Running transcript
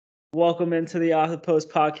Welcome into the Off the Post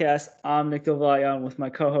podcast. I'm Nick Delvayan with my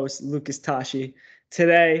co-host Lucas Tashi.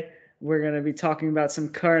 Today, we're going to be talking about some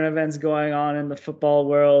current events going on in the football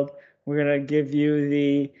world. We're going to give you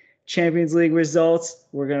the Champions League results.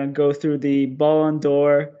 We're going to go through the Ballon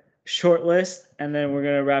d'Or shortlist, and then we're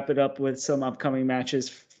going to wrap it up with some upcoming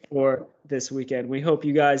matches for this weekend. We hope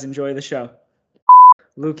you guys enjoy the show.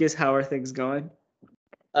 Lucas, how are things going?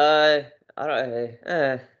 Uh, I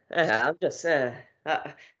don't. I'm just.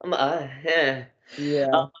 I'm.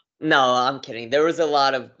 Yeah. No, I'm kidding. There was a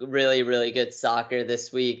lot of really, really good soccer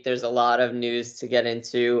this week. There's a lot of news to get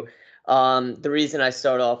into. The reason I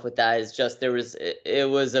start off with that is just it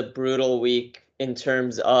was a brutal week in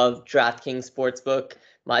terms of DraftKings Sportsbook,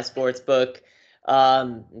 my sportsbook.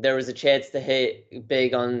 There was a chance to hit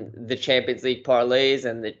big on the Champions League parlays,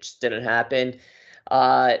 and it just didn't happen.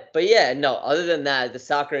 But yeah, no. Other than that, the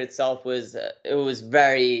soccer itself was it was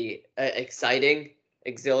very exciting,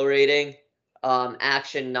 exhilarating,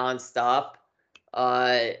 action nonstop.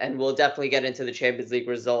 And we'll definitely get into the Champions League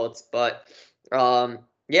results. But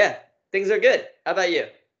yeah, things are good. How about you?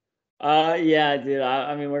 Yeah, dude.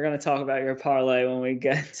 I mean, we're gonna talk about your parlay when we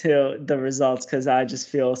get to the results because I just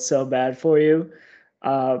feel so bad for you.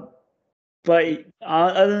 Uh, but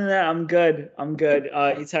other than that, I'm good. I'm good.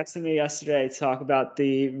 You texted me yesterday to talk about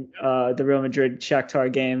the Real Madrid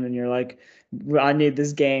Shakhtar game, and you're like, I need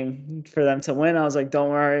this game for them to win. I was like, don't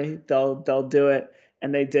worry, they'll do it,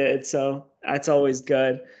 and they did. So that's always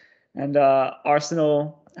good. And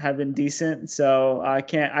Arsenal have been decent, so I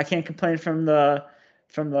can't complain from the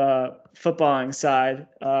footballing side.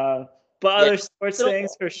 But Yeah, other sports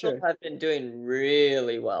things for Arsenal sure. have been doing Yeah,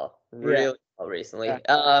 really well yeah, recently.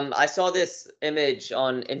 I saw this image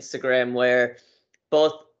on Instagram where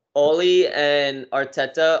both Oli and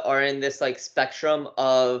Arteta are in this like spectrum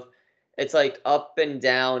of it's like up and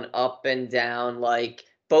down. Like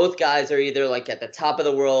both guys are either like at the top of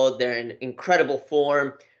the world, they're in incredible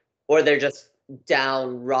form, or they're just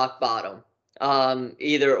down rock bottom.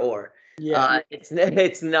 Either or. yeah.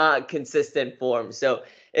 It's not consistent form. So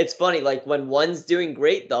it's funny, like when one's doing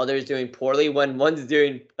great, the other's doing poorly. When one's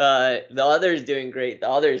doing the other's doing great, the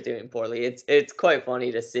other's doing poorly. It's quite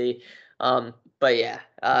funny to see. But yeah,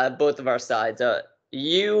 both of our sides.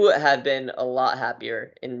 You have been a lot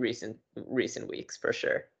happier in recent weeks for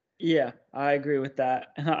sure. Yeah, I agree with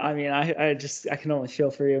that. I mean, I can only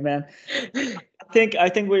feel for you, man. I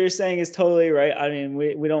think what you're saying is totally right. I mean,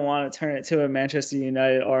 we don't want to turn it to a Manchester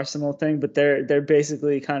United Arsenal thing, but they're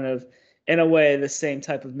basically kind of in a way the same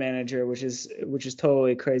type of manager, which is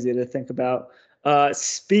totally crazy to think about.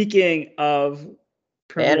 Speaking of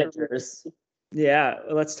Premier, Managers. yeah,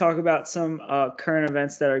 let's talk about some current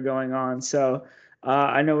events that are going on. So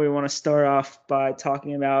I know we want to start off by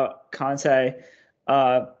talking about Conte.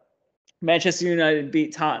 Uh, Manchester United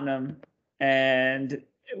beat Tottenham, and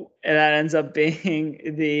that ends up being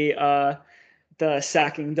the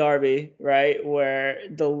sacking derby, right, where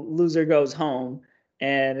the loser goes home,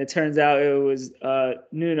 and it turns out it was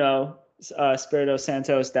Nuno Espirito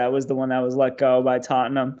Santos that was the one that was let go by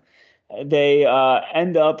Tottenham. They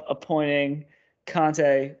end up appointing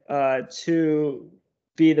Conte to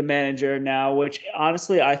be the manager now, which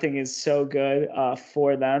honestly I think is so good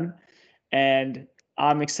for them. And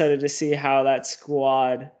I'm excited to see how that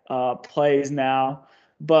squad plays now.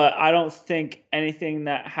 But I don't think anything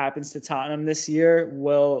that happens to Tottenham this year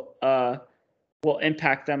will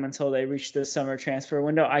impact them until they reach the summer transfer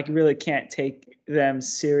window. I really can't take them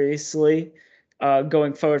seriously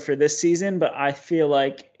going forward for this season, but I feel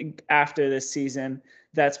like after this season,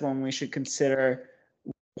 that's when we should consider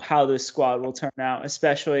how this squad will turn out,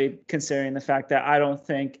 especially considering the fact that I don't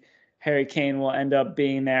think Harry Kane will end up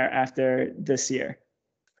being there after this year.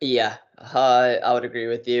 Yeah, I would agree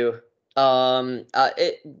with you.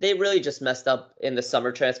 They really just messed up in the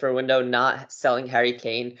summer transfer window, not selling Harry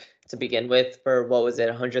Kane to begin with for what was it,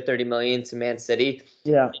 130 million to Man City.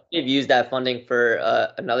 Yeah. They've used that funding for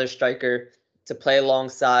another striker to play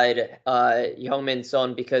alongside Heung-min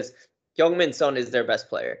Son because Heung-min Son is their best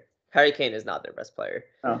player. Harry Kane is not their best player.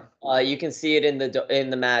 Oh, You can see it in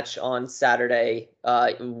the match on Saturday,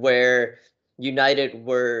 where United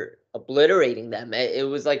were obliterating them. It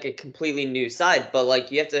was like a completely new side, but like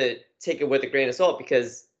you have to take it with a grain of salt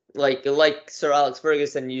because like Sir Alex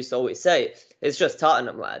Ferguson used to always say, it's just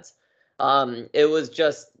Tottenham lads. It was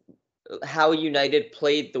just how United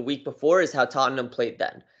played the week before is how Tottenham played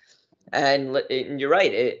then. And you're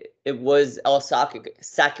right, it was El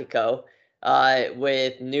Sackico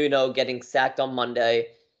with Nuno getting sacked on Monday.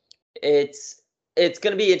 It's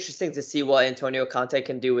going to be interesting to see what Antonio Conte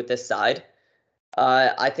can do with this side.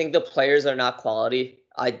 I think the players are not quality.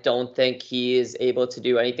 I don't think he is able to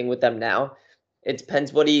do anything with them now. It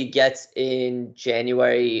depends what he gets in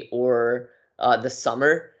January or the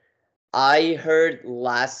summer. I heard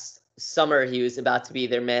last summer he was about to be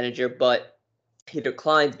their manager, but he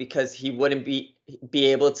declined because he wouldn't be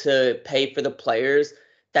able to pay for the players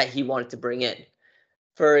that he wanted to bring in.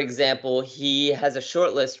 For example, he has a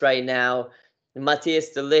short list right now. Matthias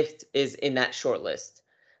de Ligt is in that short list.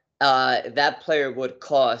 That player would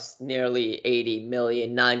cost nearly 80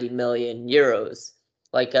 million, 90 million euros.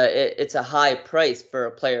 Like it's a high price for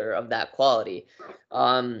a player of that quality.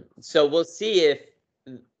 So we'll see if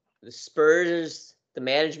the Spurs, the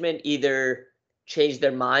management, either change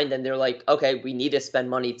their mind and they're like, okay, we need to spend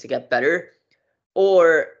money to get better,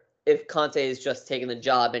 or if Conte is just taking the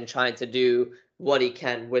job and trying to do what he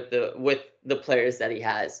can with the players that he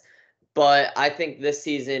has. But I think this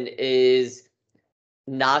season is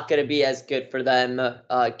not going to be as good for them,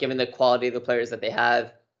 given the quality of the players that they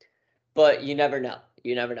have. But you never know.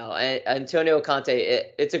 You never know. And Antonio Conte,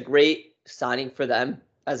 it's a great signing for them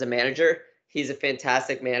as a manager. He's a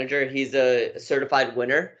fantastic manager. He's a certified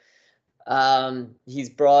winner. He's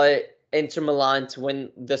brought Inter Milan to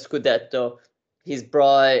win the Scudetto. He's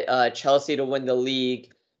brought Chelsea to win the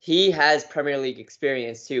league. He has Premier League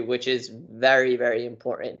experience too, which is very, very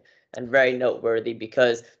important and very noteworthy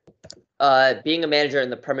because being a manager in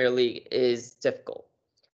the Premier League is difficult.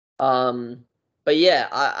 But yeah,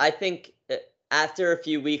 I think after a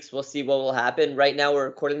few weeks, we'll see what will happen. Right now, we're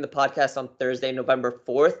recording the podcast on Thursday, November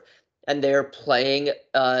 4th, and they're playing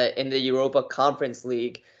in the Europa Conference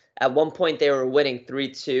League. At one point, they were winning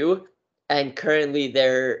 3-2, and currently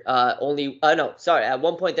they're at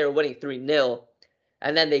one point they were winning 3-0,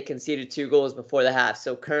 and then they conceded 2 goals before the half.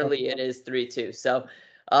 So currently it is 3-2. So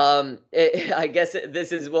I guess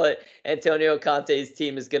this is what Antonio Conte's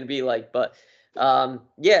team is going to be like. But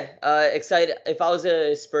excited. If I was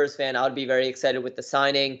a Spurs fan, I would be very excited with the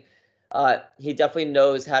signing. He definitely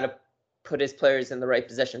knows how to put his players in the right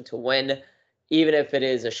position to win, even if it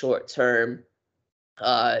is a short-term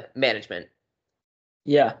management.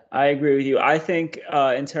 Yeah, I agree with you. I think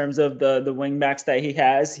in terms of the wing backs that he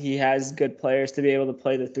has good players to be able to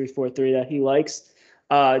play the 3-4-3 that he likes.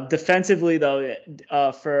 Defensively, though,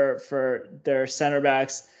 for their center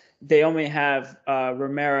backs, they only have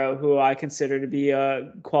Romero, who I consider to be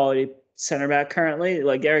a quality center back currently.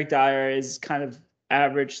 Like Eric Dyer is kind of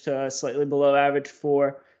average to slightly below average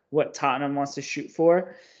for what Tottenham wants to shoot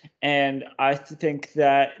for. And I think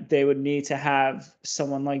that they would need to have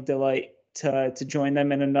someone like De Ligt to join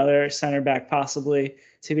them in another center back possibly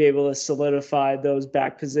to be able to solidify those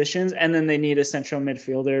back positions. And then they need a central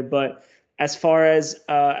midfielder. But as far as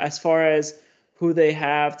who they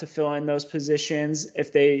have to fill in those positions,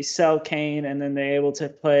 if they sell Kane and then they're able to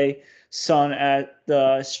play Son at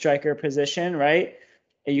the striker position, right?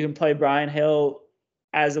 And you can play Bryan Gil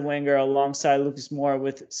as a winger alongside Lucas Moura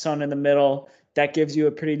with Son in the middle. That gives you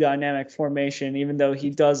a pretty dynamic formation, even though he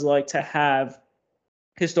does like to have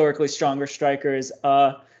historically stronger strikers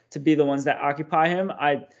to be the ones that occupy him.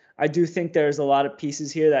 I do think there's a lot of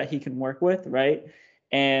pieces here that he can work with, right?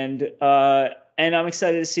 And I'm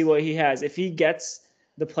excited to see what he has. If he gets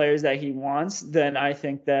the players that he wants, then I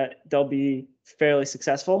think that they'll be fairly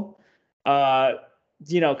successful.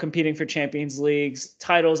 Competing for Champions Leagues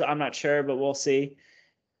titles, I'm not sure, but we'll see.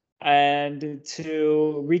 And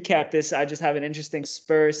to recap this, I just have an interesting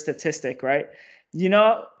Spurs statistic, right? You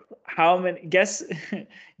know how many guess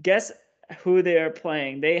who they are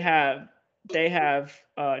playing. They have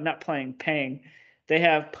not paying. They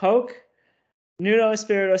have Poke, Nuno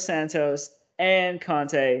Espirito Santos, and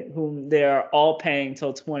Conte, whom they are all paying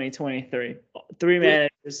till 2023. Three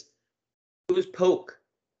managers. Who's Poke?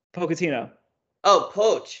 Pochettino. Oh,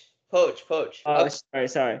 Poach. Okay.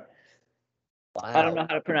 Sorry. Wow. I don't know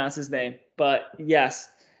how to pronounce his name, but yes.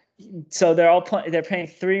 So they're paying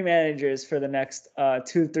 3 managers for the next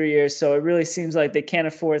 2-3 years. So it really seems like they can't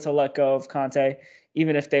afford to let go of Conte,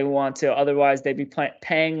 even if they want to. Otherwise, they'd be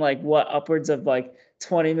paying upwards of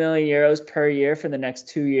 20 million euros per year for the next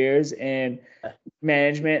 2 years in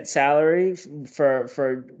management salary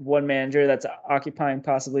for one manager that's occupying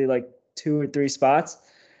possibly 2 or 3 spots.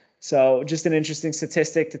 So just an interesting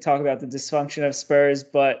statistic to talk about the dysfunction of Spurs,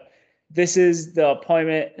 but this is the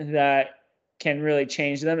appointment that can really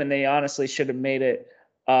change them, and they honestly should have made it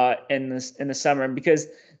in the summer because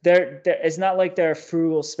they're it's not like they're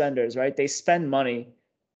frugal spenders, right? They spend money.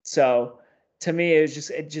 So to me, it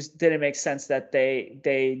just didn't make sense that they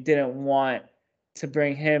didn't want to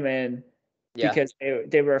bring him in because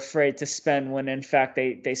they were afraid to spend when in fact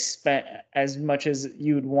they spent as much as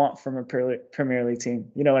you would want from a Premier League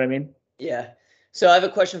team. You know what I mean? Yeah. So I have a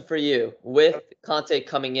question for you. With Conte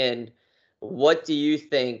coming in, what do you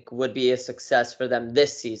think would be a success for them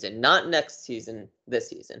this season? Not next season, this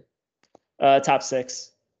season. Top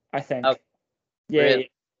six, I think. Oh, Yeah,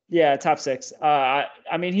 really? yeah, top six. I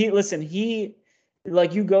mean, he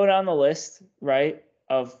like you go down the list, right,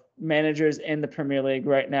 of managers in the Premier League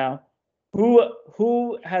right now.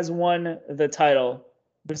 Who has won the title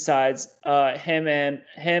besides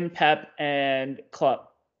him, Pep, and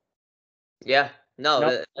Klopp? Yeah. No,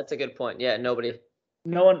 No, that's a good point. Yeah, nobody.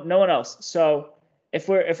 no one else. So if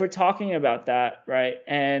we're talking about that, right,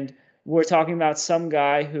 and we're talking about some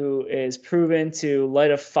guy who is proven to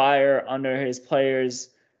light a fire under his players,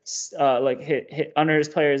 like hit under his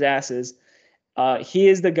players' asses. He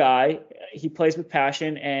is the guy. He plays with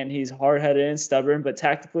passion and he's hard headed and stubborn, but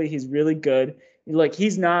tactically he's really good. Like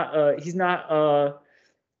he's on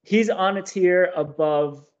a tier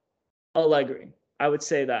above Allegri. I would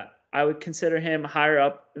say that. I would consider him higher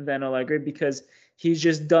up than Allegri because he's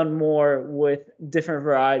just done more with different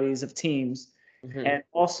varieties of teams. Mm-hmm. And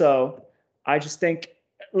also, I just think,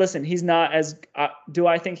 listen, he's not as. Do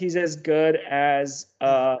I think he's as good as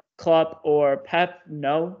Klopp or Pep?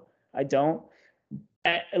 No, I don't.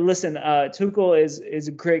 Listen, Tuchel is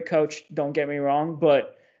a great coach. Don't get me wrong,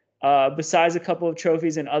 but besides a couple of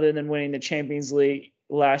trophies and other than winning the Champions League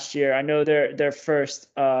last year, I know they're first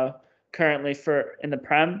currently for in the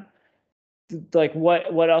Prem. Like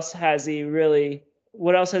what else has he really?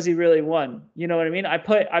 What else has he really won? You know what I mean? I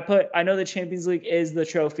know the Champions League is the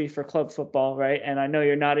trophy for club football, right? And I know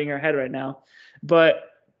you're nodding your head right now,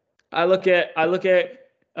 but I look at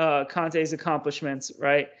Conte's accomplishments,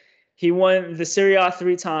 right? He won the Serie A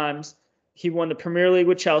 3 times. He won the Premier League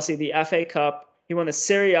with Chelsea, the FA Cup. He won the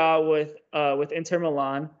Serie A with Inter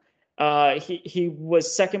Milan. He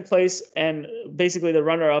was second place and basically the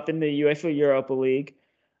runner up in the UEFA Europa League.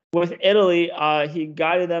 With Italy, he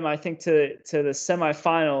guided them, I think, to the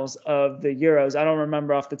semifinals of the Euros. I don't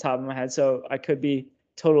remember off the top of my head, so I could be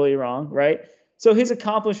totally wrong, right? So his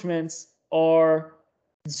accomplishments are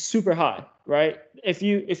super high, right? If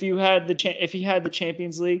he had the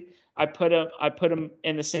Champions League, I put him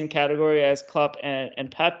in the same category as Klopp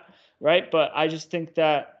and Pep, right? But I just think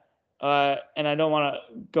that, and I don't want to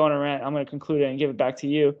go on a rant. I'm going to conclude it and give it back to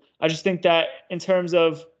you. I just think that in terms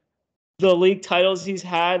of the league titles he's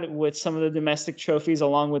had with some of the domestic trophies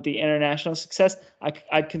along with the international success,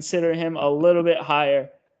 I'd consider him a little bit higher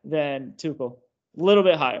than Tuchel. A little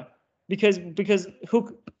bit higher. Because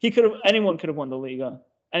anyone could have won the league.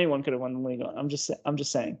 Anyone could have won the league. I'm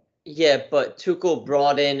just saying. Yeah, but Tuchel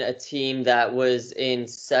brought in a team that was in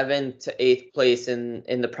 7th to 8th place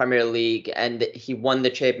in the Premier League, and he won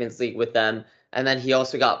the Champions League with them, and then he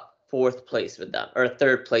also got 4th place with them or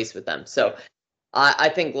 3rd place with them. So I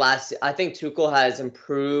think Tuchel has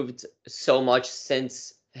improved so much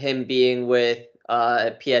since him being with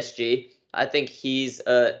PSG. I think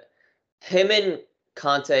him and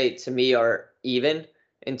Conte to me are even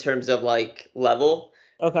in terms of like level.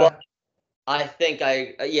 Okay. But I think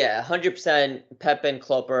 100% Pep and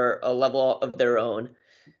Klopp are a level of their own,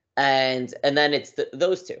 and then it's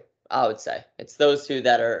those two. I would say it's those two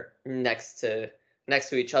that are next to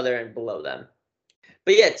each other and below them.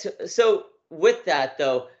 But yeah, so with that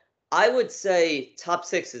though, I would say top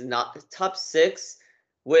six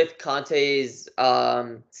with Conte's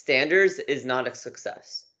standards is not a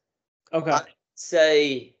success. Okay. I'd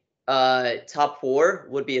say top 4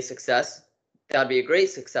 would be a success. That'd be a great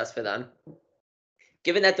success for them.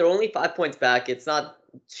 Given that they're only 5 points back, it's not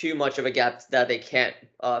too much of a gap that they can't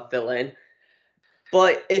fill in.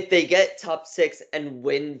 But if they get top 6 and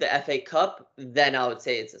win the FA Cup, then I would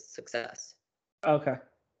say it's a success. Okay.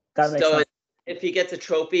 That makes sense. If he gets a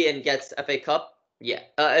trophy and gets FA Cup, yeah.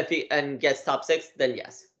 If he gets top 6, then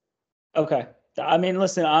yes. Okay. I mean,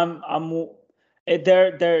 listen,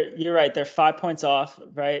 you're right. They're 5 points off,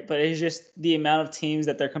 right? But it's just the amount of teams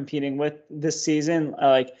that they're competing with this season.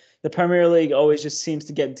 Like the Premier League always just seems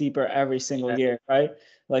to get deeper every single year, right?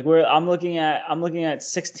 Like I'm looking at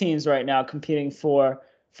 6 teams right now competing for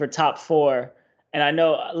top 4. And I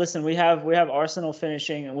know, listen, we have Arsenal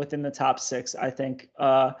finishing within the top 6, I think.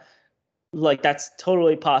 Like that's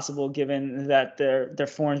totally possible given that their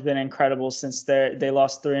form's been incredible since they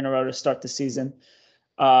lost 3 in a row to start the season.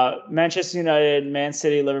 Manchester United, Man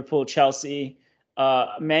City, Liverpool, Chelsea.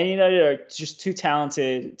 Man United are just too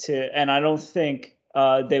talented and I don't think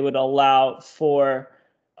they would allow for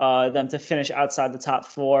them to finish outside the top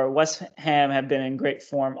 4. West Ham have been in great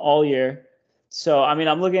form all year. So, I mean,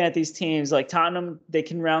 I'm looking at these teams like Tottenham, they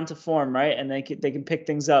can round to form, right? And they can pick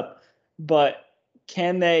things up. But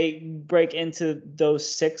can they break into those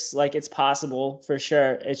 6? Like it's possible for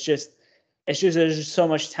sure. It's It's just there's just so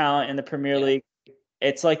much talent in the Premier League.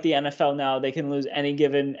 It's like the NFL now. They can lose any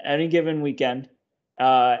given weekend,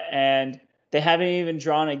 and they haven't even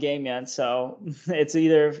drawn a game yet. So it's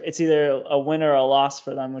either a win or a loss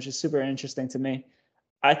for them, which is super interesting to me.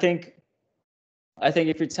 I think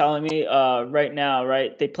if you're telling me right now,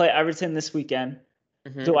 right, they play Everton this weekend.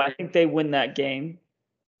 Mm-hmm. Do I think they win that game?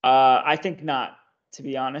 I think not, to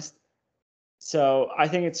be honest. So I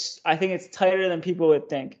think it's tighter than people would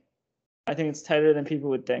think. I think it's tighter than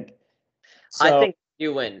people would think. So, I think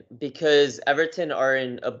you win because Everton are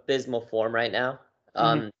in abysmal form right now.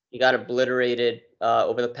 You got obliterated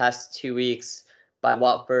over the past 2 weeks by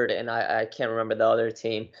Watford, and I can't remember the other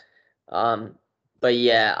team. But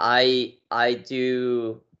yeah, I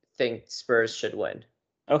do think Spurs should win.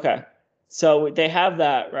 Okay, so they have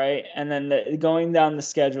that, right, and then going down the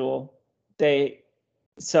schedule,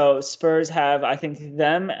 so Spurs have, I think,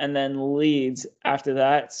 them and then Leeds after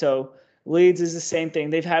that. So Leeds is the same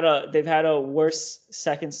thing. They've had a worse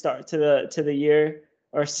second start to the year,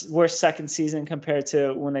 or worse second season compared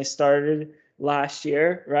to when they started last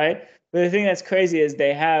year, right? But the thing that's crazy is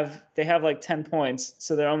they have like 10 points,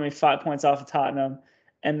 so they're only 5 points off of Tottenham,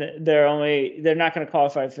 and they're not going to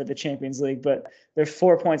qualify for the Champions League, but they're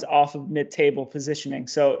 4 points off of mid-table positioning.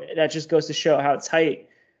 So that just goes to show how tight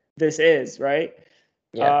this is, right?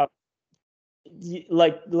 Yeah.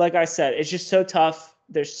 Like I said, it's just so tough.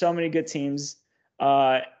 There's so many good teams.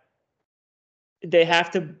 They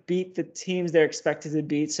have to beat the teams they're expected to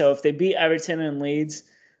beat. So if they beat Everton and Leeds,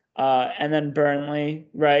 and then Burnley,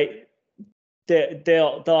 right,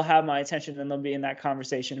 they'll have my attention and they'll be in that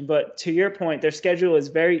conversation. But to your point, their schedule is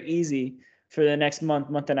very easy for the next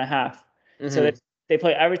month and a half. Mm-hmm. So they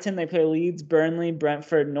play Everton, they play Leeds, Burnley,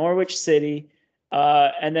 Brentford, Norwich City.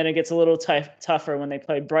 And then it gets a little tougher when they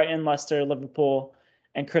play Brighton, Leicester, Liverpool,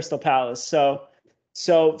 and Crystal Palace.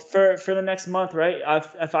 So for the next month, right?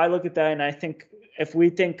 If I look at that, and I think if we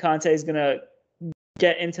think Conte is gonna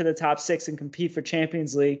get into the top 6 and compete for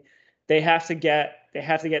Champions League, they have to get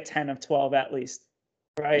 10 of 12 at least,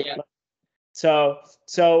 right? Yeah.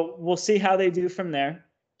 So we'll see how they do from there,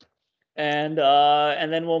 and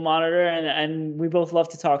then we'll monitor. And we both love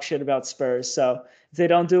to talk shit about Spurs. So if they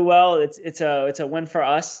don't do well, it's a win for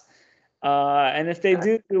us. And if they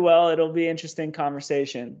do well, it'll be interesting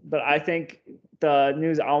conversation. But I think the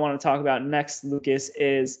news I want to talk about next, Lucas,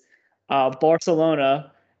 is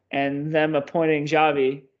Barcelona and them appointing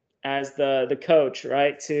Xavi as the coach,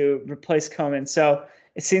 right, to replace Koeman. So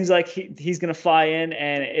it seems like he's going to fly in,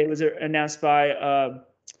 and it was announced by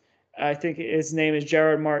I think his name is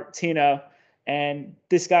Gerard Martino, and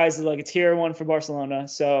this guy's like a tier 1 for Barcelona.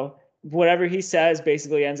 So whatever he says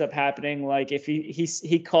basically ends up happening. Like if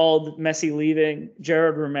he called Messi leaving,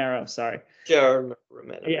 Gerard Romero.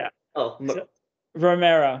 Yeah.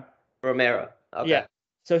 Romero. Okay. Yeah.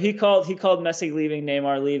 So he called Messi leaving,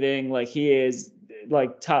 Neymar leaving. Like he is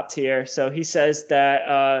like top tier. So he says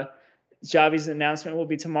that Xavi's announcement will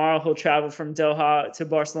be tomorrow. He'll travel from Doha to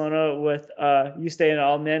Barcelona with Yuste and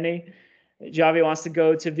Almeni. Xavi wants to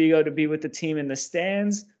go to Vigo to be with the team in the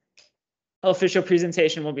stands. Official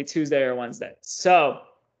presentation will be Tuesday or Wednesday. So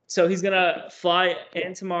he's gonna fly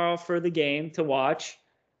in tomorrow for the game to watch,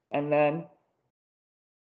 and then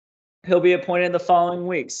he'll be appointed the following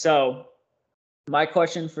week. So my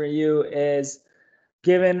question for you is,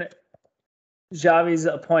 given Xavi's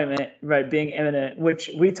appointment, right, being imminent, which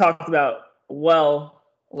we talked about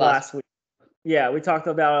last week. Yeah, we talked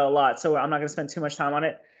about it a lot, so I'm not going to spend too much time on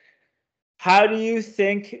it. How do you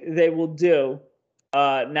think they will do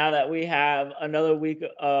now that we have another week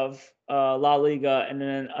of La Liga and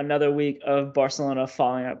then another week of Barcelona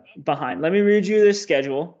falling up behind? Let me read you their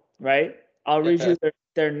schedule, right? I'll read you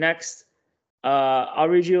their next. I'll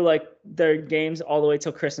read you like their games all the way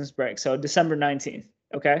till Christmas break. So December 19th.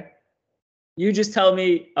 Okay. You just tell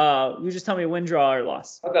me. Win, draw, or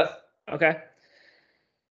loss. Okay.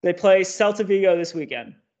 They play Celta Vigo this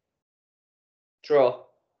weekend. Draw.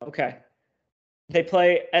 Okay. They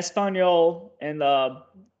play Espanyol in the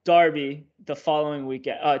derby the following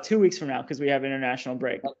weekend, 2 weeks from now, because we have international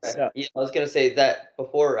break. Okay. So, yeah, I was gonna say that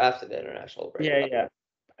before or after the international break. Yeah.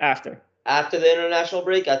 After. After the international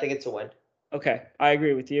break, I think it's a win. Okay, I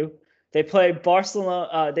agree with you. They play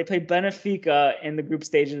Barcelona. They play Benfica in the group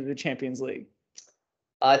stage of the Champions League.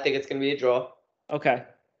 I think it's gonna be a draw. Okay.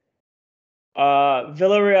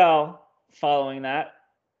 Villarreal following that.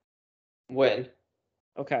 Win.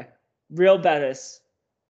 Okay. Real Betis.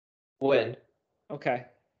 Win. Okay.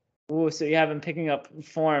 Ooh, so you have them picking up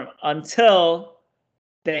form until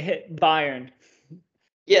they hit Bayern.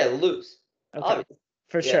 Yeah, lose. Okay. Obviously.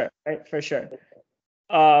 For sure, right? For sure.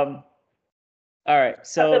 All right.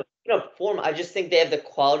 So form. I just think they have the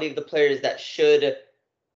quality of the players that should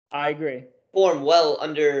I agree. form well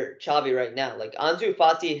under Xavi right now. Like Ansu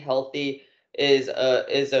Fati healthy is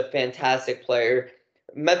a fantastic player.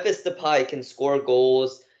 Memphis Depay can score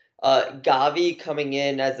goals. Gavi coming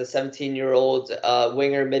in as a 17-year-old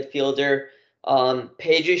winger midfielder.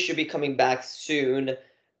 Pedri should be coming back soon.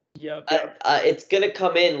 Yep. It's gonna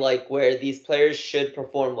come in like where these players should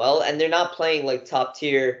perform well, and they're not playing like top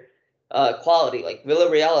tier quality. Like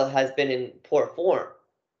Villarreal has been in poor form.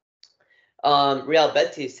 Real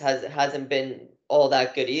Betis hasn't been all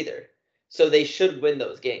that good either, so they should win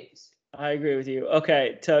those games. I agree with you.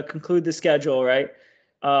 Okay, to conclude the schedule, right?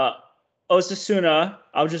 Uh, Osasuna.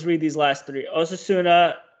 I'll just read these last three: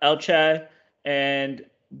 Osasuna, Elche, and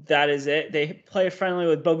that is it. They play friendly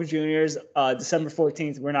with Boca Juniors December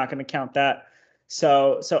 14th. We're not going to count that.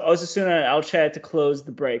 So Osasuna and Elche to close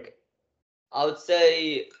the break. I would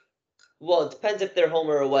say, well, it depends if they're home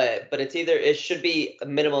or away, but it should be a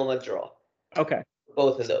minimum of draw. Okay.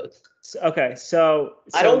 Both of those. Okay, so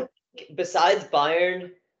I don't. Besides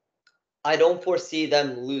Bayern, I don't foresee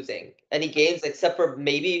them losing any games except for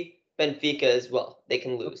maybe Benfica as well. They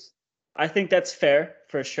can lose. I think that's fair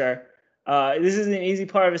for sure. This is an easy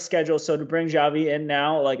part of his schedule, so to bring Javi in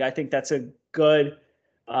now, like I think that's a good.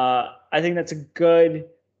 I think that's a good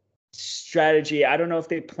strategy. I don't know if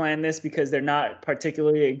they plan this because they're not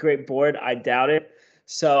particularly a great board. I doubt it.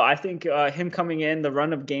 So I think him coming in, the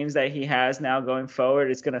run of games that he has now going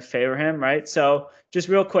forward is going to favor him, right? So just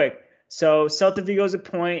real quick. So Celta Vigo's a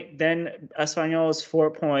point, then Espanyol is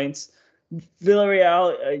 4 points.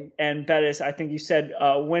 Villarreal and Betis, I think you said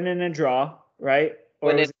win and a draw, right?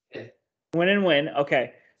 Or win and win.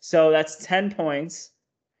 Okay. So that's 10 points.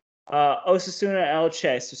 Osasuna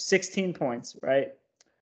Elche, so 16 points, right?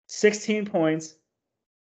 16 points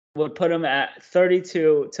would put them at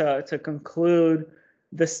 32 to conclude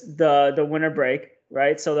the winter break,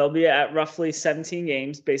 right? So they'll be at roughly 17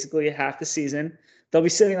 games, basically half the season. They'll be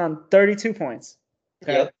sitting on 32 points.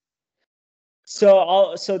 Okay. Yep.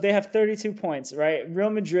 So they have 32 points, right? Real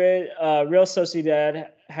Madrid, Real Sociedad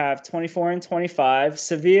have 24 and 25.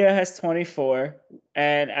 Sevilla has 24,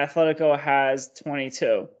 and Atletico has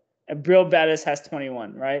 22. And Real Betis has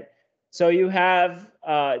 21, right? So you have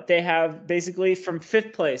they have basically from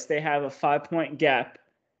fifth place, they have a 5-point gap.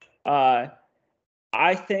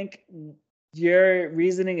 I think your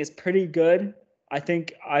reasoning is pretty good. I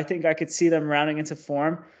think I could see them rounding into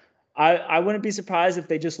form. I wouldn't be surprised if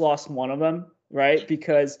they just lost one of them, right?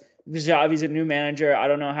 Because Xavi's a new manager. I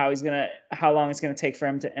don't know how long it's gonna take for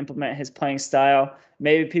him to implement his playing style.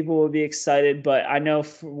 Maybe people will be excited, but I know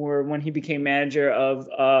when he became manager of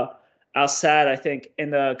Al Sadd, I think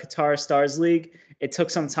in the Qatar Stars League, it took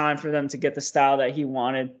some time for them to get the style that he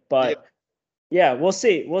wanted. But yeah, we'll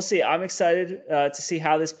see. We'll see. I'm excited to see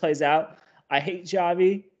how this plays out. I hate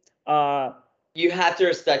Xavi. You have to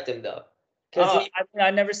respect him though.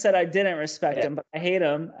 I never said I didn't respect him, but I hate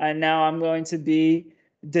him, and now I'm going to be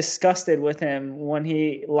disgusted with him when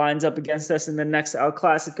he lines up against us in the next El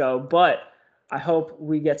Clasico. But I hope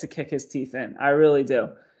we get to kick his teeth in. I really do.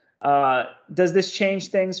 Does this change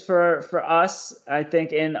things for us? I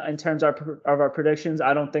think in terms of our predictions,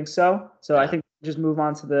 I don't think so. So I think just move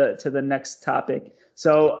on to the next topic.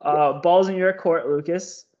 So balls in your court,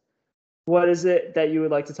 Lucas. What is it that you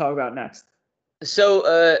would like to talk about next? So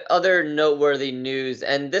other noteworthy news,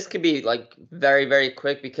 and this could be like very, very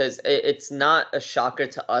quick because it's not a shocker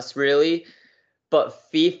to us really,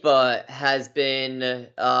 but FIFA has been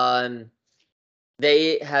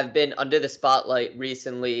they have been under the spotlight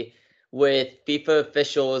recently with FIFA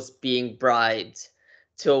officials being bribed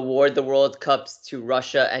to award the World Cups to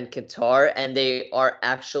Russia and Qatar, and they are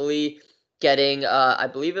actually getting I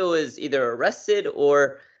believe it was either arrested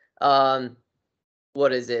or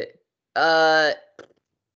what is it?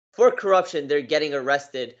 For corruption, they're getting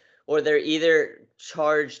arrested or they're either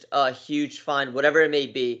charged a huge fine, whatever it may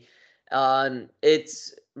be.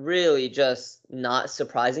 It's really just not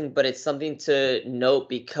surprising, but it's something to note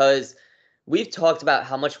because we've talked about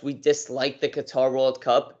how much we dislike the Qatar World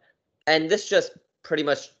Cup, and this just pretty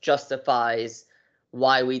much justifies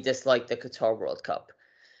why we dislike the Qatar World Cup.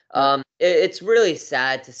 It's really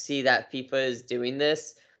sad to see that FIFA is doing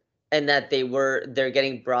this and that they're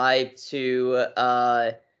getting bribed to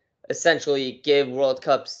essentially give World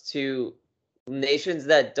Cups to nations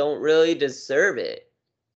that don't really deserve it.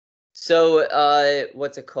 So,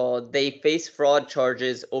 what's it called? They face fraud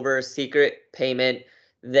charges over a secret payment,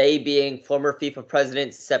 they being former FIFA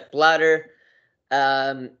president Sepp Blatter,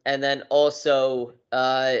 and then also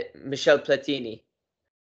Michel Platini.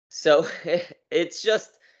 So, it's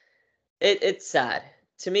just, it's sad.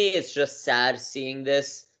 To me, it's just sad seeing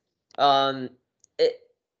this. it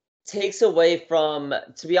takes away from,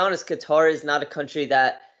 to be honest, Qatar is not a country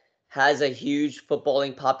that has a huge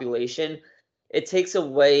footballing population. It takes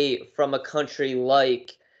away from a country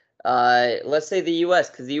like, let's say the U.S.,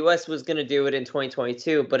 because the U.S. was going to do it in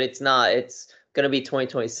 2022, but it's not. It's going to be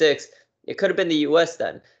 2026. It could have been the U.S.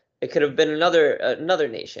 then. It could have been another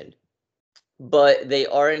nation, but they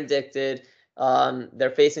are indicted.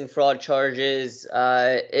 They're facing fraud charges.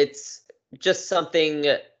 It's just something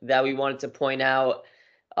that we wanted to point out.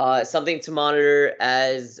 Something to monitor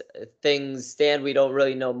as things stand. We don't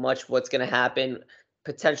really know much what's going to happen.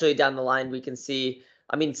 Potentially down the line, we can see.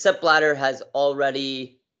 I mean, Sepp Blatter has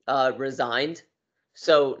already resigned,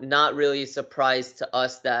 so not really a surprise to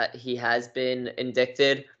us that he has been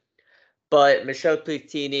indicted. But Michel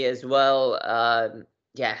Platini as well.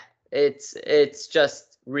 Yeah, it's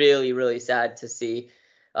just really, really sad to see.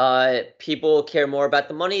 People care more about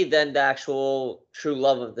the money than the actual true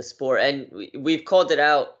love of the sport. And we've called it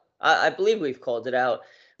out. I believe we've called it out,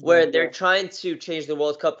 where they're trying to change the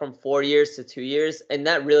World Cup from 4 years to 2 years, and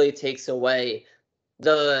that really takes away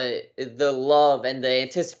the love and the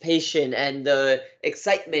anticipation and the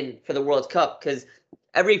excitement for the World Cup, because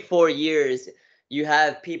every 4 years you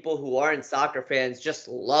have people who aren't soccer fans just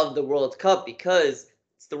love the World Cup because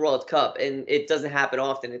it's the World Cup, and it doesn't happen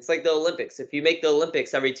often. It's like the Olympics. If you make the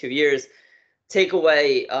Olympics every 2 years, take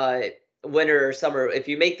away winter or summer. If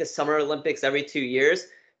you make the Summer Olympics every 2 years,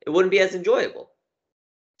 it wouldn't be as enjoyable.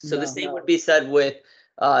 So the same would be said with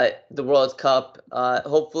the World Cup.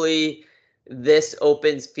 Hopefully, this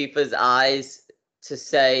opens FIFA's eyes to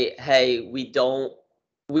say, hey, we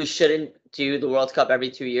shouldn't do the World Cup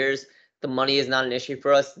every 2 years. The money is not an issue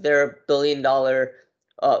for us. They're a billion-dollar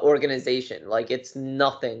organization. Like, it's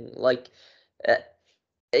nothing. Like,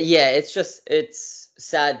 yeah, it's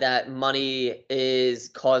sad that money is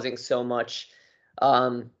causing so much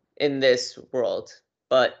in this world.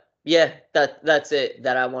 But yeah, that's it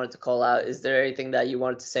that I wanted to call out. Is there anything that you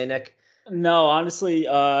wanted to say, Nick? No, honestly,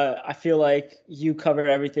 I feel like you covered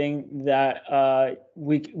everything that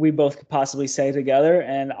we both could possibly say together.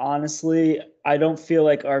 And honestly, I don't feel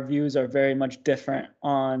like our views are very much different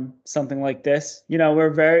on something like this. You know,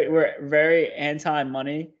 we're very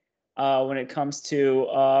anti-money when it comes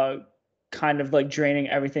to kind of like draining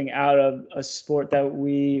everything out of a sport that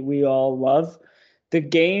we all love. The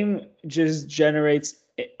game just generates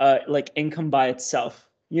like income by itself.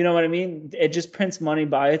 You know what I mean? It just prints money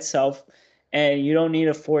by itself, and you don't need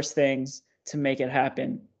to force things to make it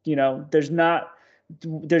happen. You know, there's nothing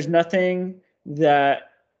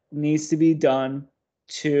that needs to be done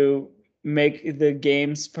to make the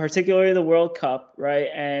games, particularly the World Cup, right?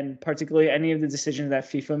 And particularly any of the decisions that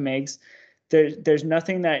FIFA makes. There's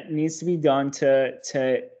nothing that needs to be done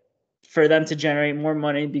to for them to generate more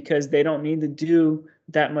money, because they don't need to do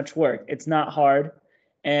that much work. It's not hard,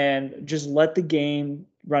 and just let the game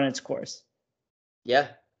run its course. Yeah,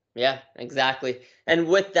 exactly. And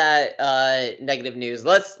with that negative news,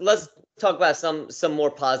 let's talk about some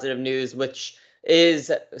more positive news, which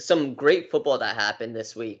is some great football that happened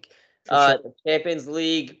this week. Sure. The Champions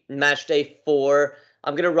League match day 4.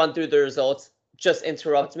 I'm gonna run through the results. Just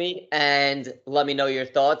interrupt me and let me know your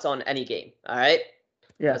thoughts on any game. All right?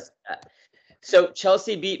 Yeah. So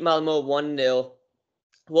Chelsea beat Malmo 1-0.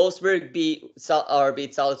 Wolfsburg beat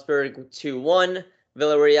Salzburg 2-1.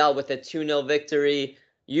 Villarreal with a 2-0 victory.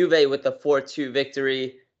 Juve with a 4-2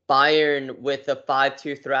 victory. Bayern with a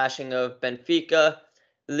 5-2 thrashing of Benfica.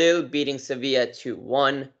 Lille beating Sevilla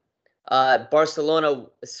 2-1. Barcelona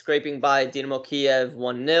scraping by Dinamo Kiev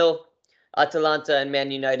 1-0. Atalanta and Man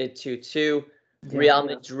United 2-2. Real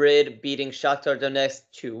Madrid beating Shakhtar Donetsk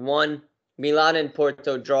 2-1. Milan and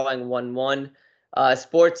Porto drawing 1-1.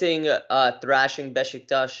 Sporting thrashing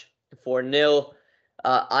Besiktas 4-0.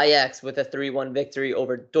 Ajax with a 3-1 victory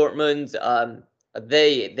over Dortmund.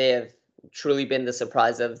 They have truly been the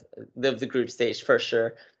surprise of the group stage for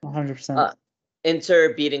sure. 100%.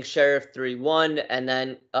 Inter beating Sheriff 3-1, and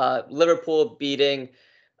then Liverpool beating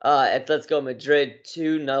Atletico Madrid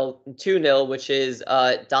 2-0, which is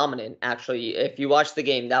dominant. Actually, if you watch the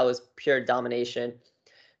game, that was pure domination.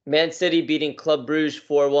 Man City beating Club Brugge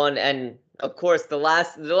 4-1, and of course the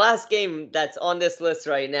last game that's on this list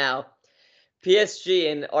right now,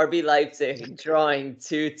 PSG and RB Leipzig drawing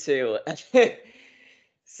 2-2.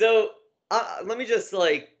 So let me just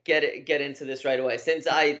like get into this right away, since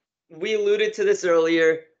we alluded to this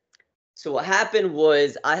earlier. So what happened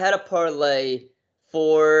was I had a parlay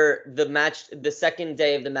for the second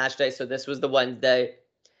day of the match day. So this was the Wednesday,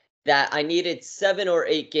 that I needed 7 or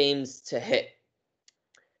 8 games to hit.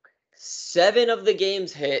 7 of the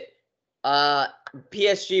games hit.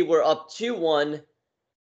 PSG were up 2-1.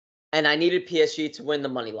 and I needed PSG to win the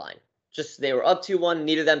money line. Just they were up 2-1,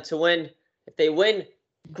 needed them to win. If they win,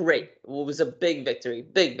 great. It was a big victory,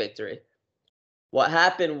 big victory. What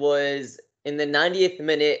happened was in the 90th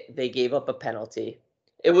minute, they gave up a penalty.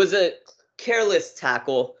 It was a careless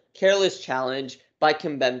tackle, careless challenge by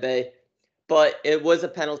Kimpembe, but it was a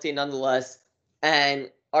penalty nonetheless. And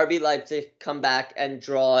RB Leipzig come back and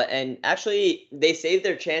draw, and actually they saved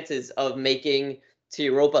their chances of making to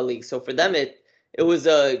Europa League. So for them, it was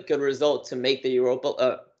a good result to make the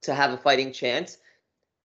Europa to have a fighting chance.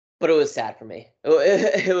 But it was sad for me.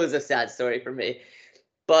 It was a sad story for me.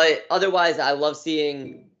 But otherwise, I love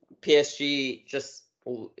seeing PSG just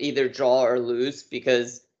either draw or lose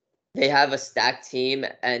because they have a stacked team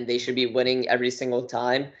and they should be winning every single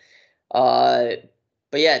time.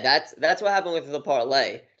 But yeah, that's what happened with the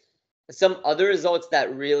parlay. Some other results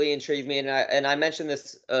that really intrigued me, and I mentioned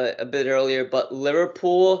this a bit earlier, but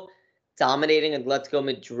Liverpool dominating Atletico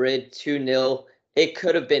Madrid 2-0. It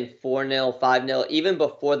could have been 4-0, 5-0. Even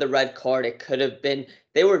before the red card, it could have been.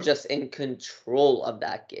 They were just in control of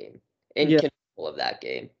that game. Control of that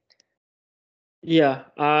game. Yeah,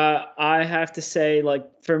 I have to say, like,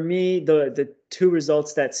 for me, the two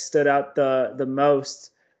results that stood out the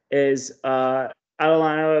most is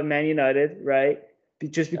Atalanta and Man United, right?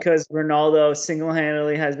 Just because Ronaldo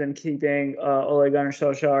single-handedly has been keeping Ole Gunnar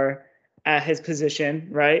Solskjaer at his position,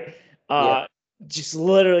 right? Just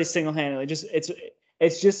literally single-handedly.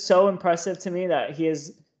 It's just so impressive to me that he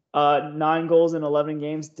has 9 goals in 11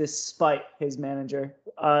 games despite his manager.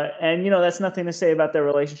 And that's nothing to say about their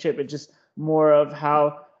relationship. It just more of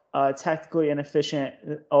how tactically inefficient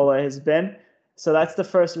Ole has been. So that's the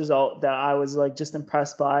first result that I was like just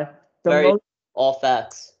impressed by. All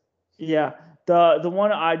facts. Yeah. The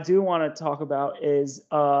one I do want to talk about is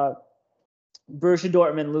Borussia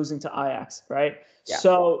Dortmund losing to Ajax, right? Yeah.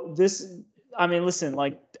 So listen,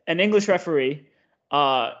 like an English referee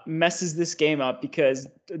messes this game up because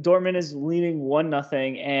Dortmund is leading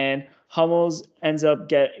 1-0 and Hummels ends up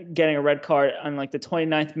getting a red card on like the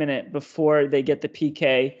 29th minute before they get the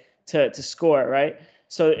PK to score, right?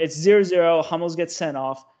 So it's 0-0. Hummels gets sent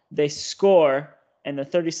off. They score in the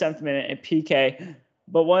 37th minute at PK.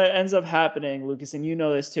 But what ends up happening, Lucas, and you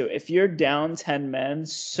know this too, if you're down 10 men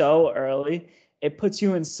so early, it puts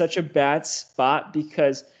you in such a bad spot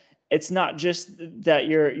because it's not just that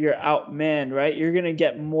you're outmanned, right? You're going to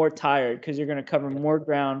get more tired because you're going to cover more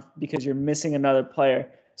ground because you're missing another player.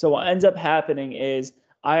 So what ends up happening is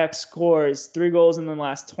Ajax scores 3 goals in the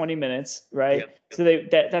last 20 minutes, right? Yep. So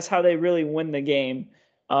that's how they really win the game.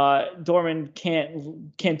 Dortmund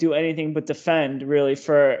can't do anything but defend really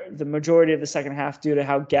for the majority of the second half due to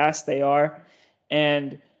how gassed they are.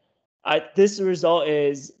 And this result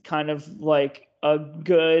is kind of like a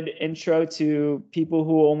good intro to people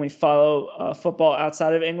who only follow football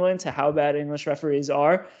outside of England to how bad English referees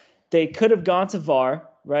are. They could have gone to VAR,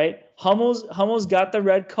 right? Hummels got the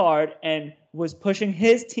red card and was pushing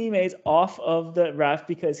his teammates off of the ref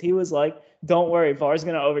because he was like, don't worry, VAR's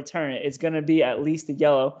going to overturn it. It's going to be at least a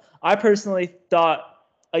yellow. I personally thought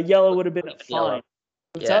a yellow would have been fine.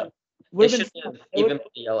 Yeah. It should have even been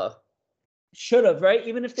a yellow. Should have, right?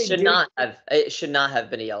 Even if they it should not have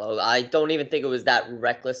been a yellow. I don't even think it was that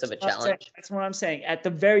reckless of a challenge. That's what I'm saying. At the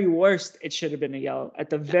very worst, it should have been a yellow. At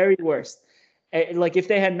the very worst. Like if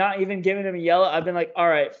they had not even given him a yellow, I've been like, all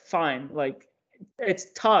right, fine. Like it's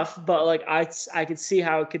tough, but like I could see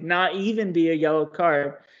how it could not even be a yellow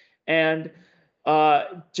card. And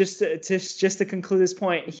just to conclude this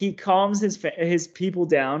point, he calms his people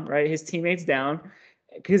down, right? His teammates down,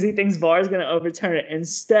 because he thinks VAR is going to overturn it.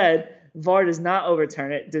 Instead, VAR does not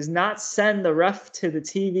overturn it, does not send the ref to the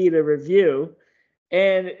TV to review,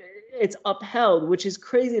 and it's upheld, which is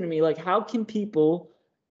crazy to me. Like, how can people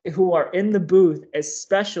who are in the booth,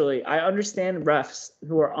 especially, I understand refs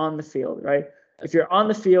who are on the field, right? If you're on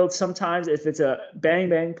the field, sometimes if it's a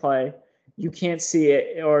bang play, you can't see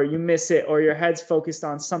it or you miss it or your head's focused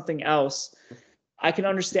on something else. I can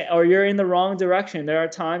understand, or you're in the wrong direction. There are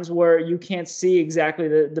times where you can't see exactly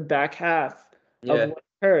the back half of what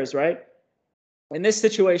occurs, right? In this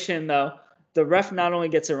situation, though, the ref not only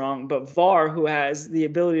gets it wrong, but VAR, who has the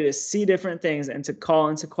ability to see different things and to call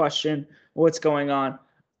into question what's going on,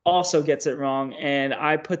 also gets it wrong. And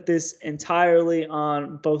I put this entirely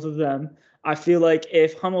on both of them. I feel like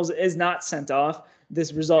if Hummels is not sent off,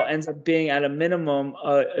 this result ends up being at a minimum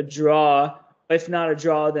a draw. If not a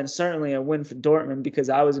draw, then certainly a win for Dortmund, because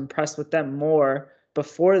I was impressed with them more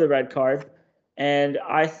before the red card. And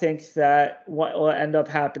I think that what will end up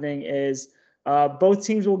happening is both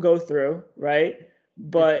teams will go through, right?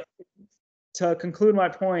 But to conclude my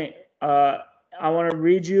point, I want to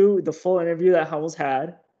read you the full interview that Hummels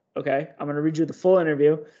had, Okay, I'm going to read you the full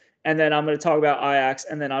interview, and then I'm going to talk about Ajax,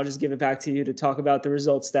 and then I'll just give it back to you to talk about the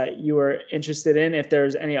results that you were interested in. If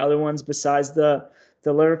there's any other ones besides the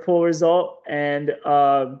Liverpool result and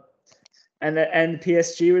the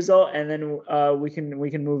PSG result, and then we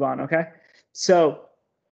can move on. Okay, so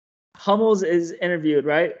Hummels is interviewed,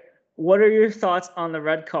 right? What are your thoughts on the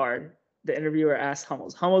red card? The interviewer asked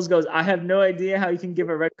Hummels. Hummels goes, I have no idea how you can give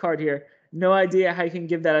a red card here. No idea how you can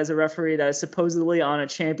give that as a referee that is supposedly on a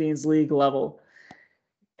Champions League level.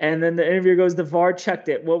 And then the interviewer goes, the VAR checked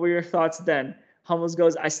it. What were your thoughts then? Hummels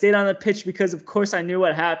goes, I stayed on the pitch because, of course, I knew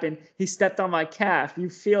what happened. He stepped on my calf. You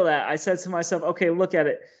feel that. I said to myself, okay, look at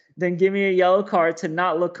it. Then give me a yellow card to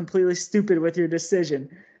not look completely stupid with your decision.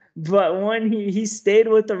 But when he stayed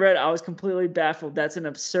with the red, I was completely baffled. That's an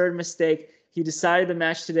absurd mistake. He decided the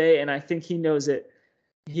match today, and I think he knows it.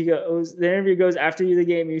 The interview goes, after the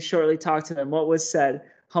game, you shortly talked to him. What was said?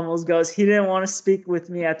 Hummels goes, he didn't want to speak with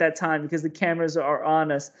me at that time because the cameras are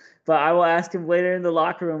on us, but I will ask him later in the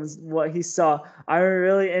locker rooms what he saw. I'm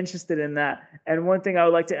really interested in that. And one thing I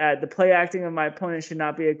would like to add, the play acting of my opponent should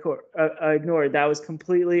not be ignored. That was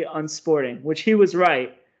completely unsporting, which he was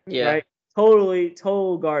right. Yeah. Right?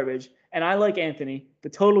 Total garbage. And I like Anthony,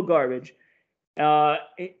 but total garbage.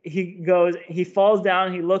 He falls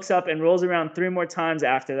down, he looks up and rolls around 3 more times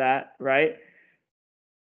after that, right?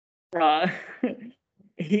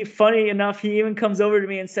 Funny enough, he even comes over to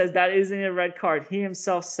me and says that isn't a red card. He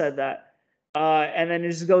himself said that. And then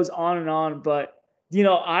it just goes on and on. But,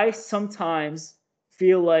 I sometimes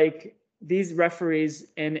feel like these referees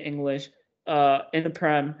in English, in the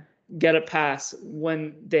Prem, get a pass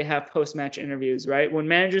when they have post-match interviews, right? When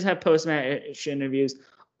managers have post-match interviews,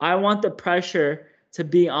 I want the pressure to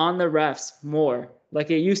be on the refs more, like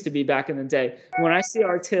it used to be back in the day. When I see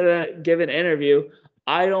Arteta give an interview,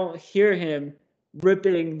 I don't hear him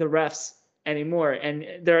ripping the refs anymore. And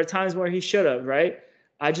there are times where he should have, right?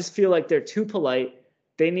 I just feel like they're too polite.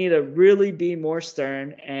 They need to really be more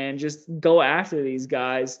stern and just go after these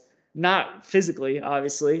guys, not physically,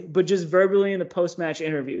 obviously, but just verbally in the post-match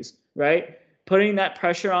interviews, right? Putting that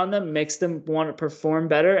pressure on them makes them want to perform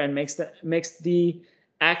better and makes the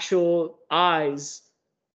actual eyes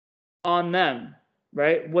on them,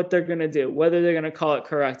 right? What they're going to do, whether they're going to call it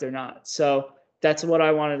correct or not. So that's what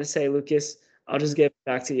I wanted to say, Lucas. I'll just give it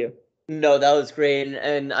back to you. No, that was great.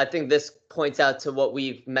 And I think this points out to what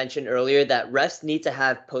we've mentioned earlier, that refs need to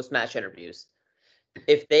have post-match interviews.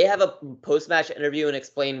 If they have a post-match interview and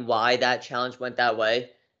explain why that challenge went that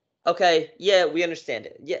way, okay, yeah, we understand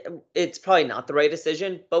it. Yeah, it's probably not the right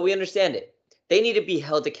decision, but we understand it. They need to be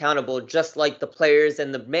held accountable, just like the players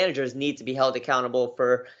and the managers need to be held accountable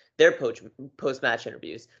for their post-match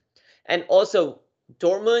interviews. And also,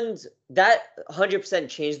 Dortmund, that 100%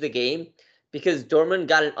 changed the game because Dortmund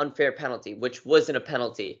got an unfair penalty, which wasn't a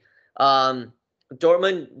penalty.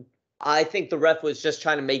 Dortmund, I think the ref was just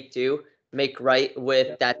trying to make right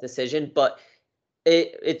with that decision, but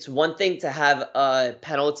it's one thing to have a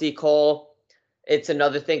penalty call. It's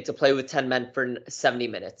another thing to play with 10 men for 70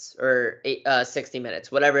 minutes or 60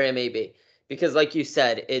 minutes, whatever it may be. Because like you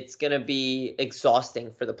said, it's going to be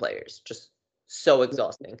exhausting for the players. Just so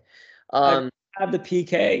exhausting. I'd have the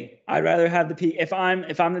PK. I'd rather have the PK. If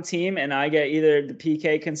I'm the team and I get either the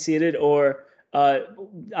PK conceded or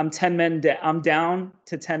I'm 10 men. I'm down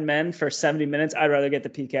to 10 men for 70 minutes. I'd rather get the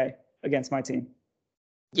PK against my team.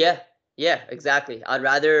 Yeah, exactly. I'd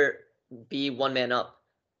rather be one man up.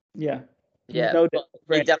 Yeah. No,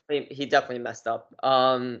 he definitely messed up.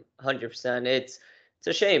 100%. It's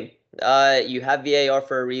a shame. You have VAR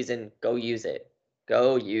for a reason. Go use it.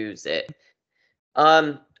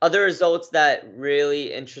 Other results that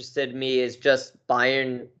really interested me is just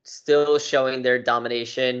Bayern still showing their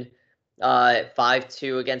domination.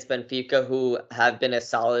 5-2 against Benfica, who have been a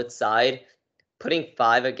solid side, putting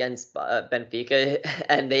 5 against Benfica,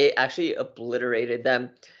 and they actually obliterated them.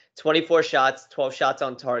 24 shots, 12 shots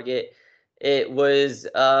on target. It was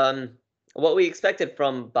what we expected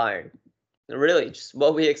from Bayern. Really, just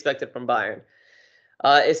what we expected from Bayern.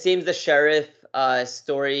 It seems the Sheriff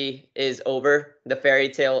story is over. The fairy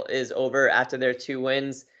tale is over after their 2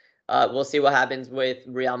 wins. We'll see what happens with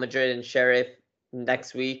Real Madrid and Sheriff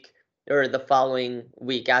next week or the following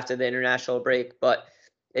week after the international break. But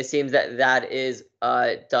it seems that is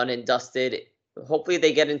done and dusted. Hopefully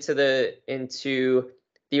they get into the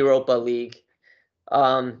Europa League.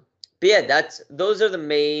 But yeah, those are the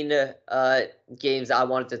main games I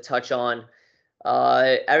wanted to touch on.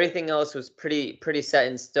 Everything else was pretty set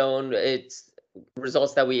in stone. It's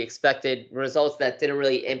results that we expected, results that didn't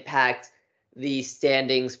really impact the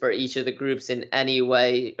standings for each of the groups in any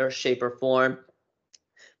way or shape or form.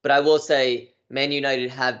 But I will say Man United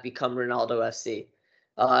have become Ronaldo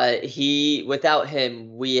FC. Without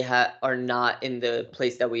him, we are not in the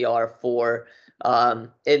place that we are for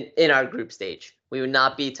in our group stage. We would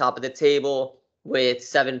not be top of the table with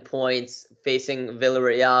 7 points facing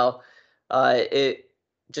Villarreal. It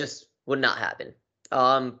just would not happen.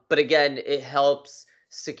 But again, it helps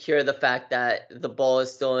secure the fact that the ball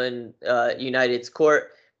is still in United's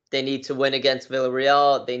court. They need to win against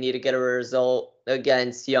Villarreal. They need to get a result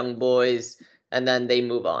against Young Boys, and then they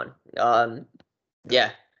move on.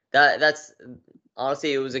 Yeah, that's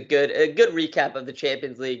honestly, it was a good recap of the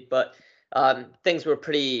Champions League, but things were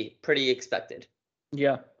pretty expected.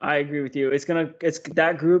 Yeah, I agree with you. It's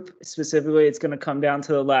that group specifically. It's gonna come down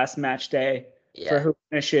to the last match day for who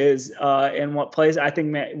finishes and what plays. I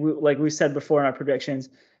think, like we said before in our predictions,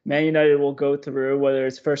 Man United will go through, whether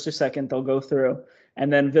it's first or second, they'll go through.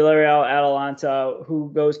 And then Villarreal, Atalanta, who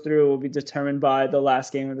goes through will be determined by the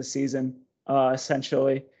last game of the season,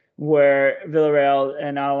 essentially, where Villarreal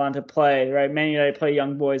and Atalanta play, right? Man United play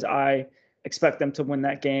Young Boys. I expect them to win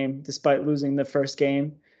that game despite losing the first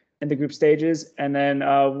game in the group stages. And then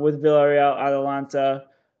with Villarreal,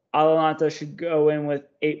 Atalanta should go in with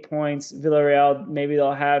 8 points. Villarreal, maybe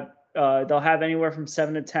they'll have anywhere from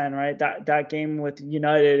 7 to 10, right? That game with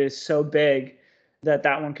United is so big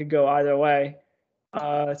that one could go either way.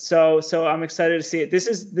 So I'm excited to see it.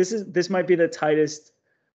 This might be the tightest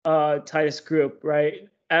group, right?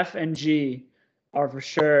 F and G are for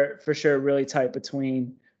sure really tight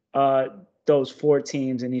between those 4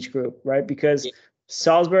 teams in each group, right? Because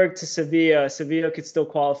Salzburg to Sevilla could still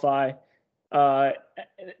qualify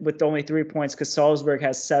with only 3 points because Salzburg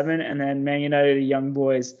has 7, and then Man United and Young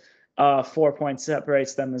Boys 4 points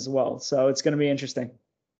separates them as well. So it's going to be interesting.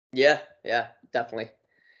 Yeah, definitely.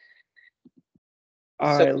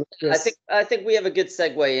 All right, I think we have a good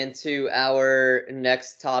segue into our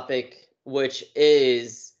next topic, which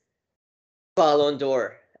is Ballon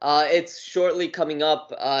d'Or. It's shortly coming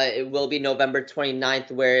up. It will be November 29th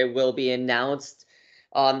where it will be announced.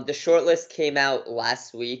 The shortlist came out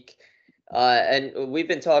last week, and we've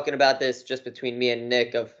been talking about this just between me and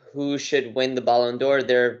Nick of who should win the Ballon d'Or.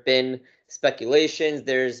 There have been speculations.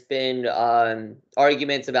 There's been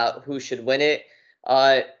arguments about who should win it.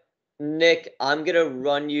 Nick, I'm going to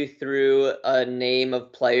run you through a name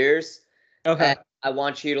of players. Okay. I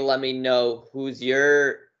want you to let me know who's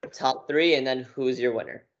your top 3 and then who's your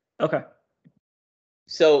winner. Okay.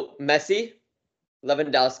 So Messi,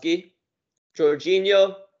 Lewandowski,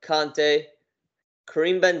 Jorginho, Kanté,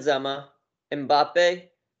 Karim Benzema, Mbappe,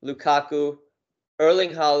 Lukaku, Erling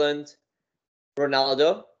Haaland,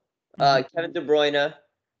 Ronaldo, Kevin De Bruyne,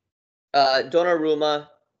 Donnarumma,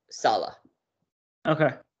 Salah. Okay.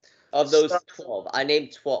 Of those 12, I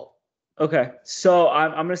named 12. Okay, so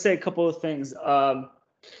I'm gonna say a couple of things. So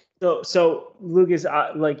Lucas,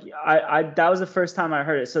 that was the first time I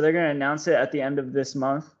heard it. So they're gonna announce it at the end of this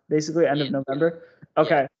month, basically end of November.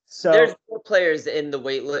 Okay, so there's 4 players in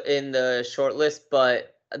the short list,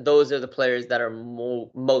 but those are the players that are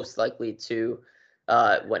most likely to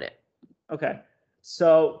win it. Okay,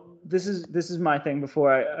 so this is my thing.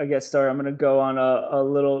 Before I get started, I'm gonna go on a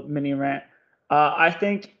little mini rant. I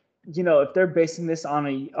think, if they're basing this on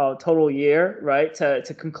a total year, right,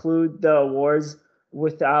 to conclude the awards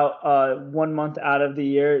without 1 month out of the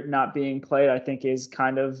year not being played, I think is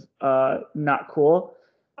kind of not cool.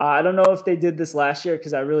 I don't know if they did this last year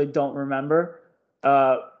because I really don't remember.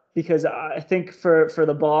 Because I think for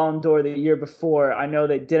the Ballon d'Or the year before, I know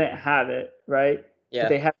they didn't have it, right? Yeah. But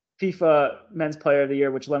they had FIFA Men's Player of the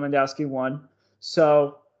Year, which Lewandowski won.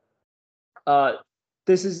 So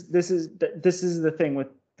this is the thing with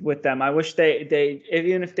them. I wish they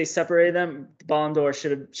even if they separated them, the Ballon d'Or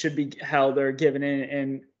should be held or given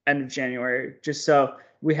in end of January, just so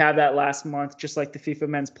we have that last month, just like the FIFA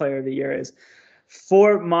Men's Player of the Year is.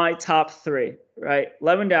 For my top 3, right?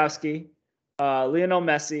 Lewandowski, Lionel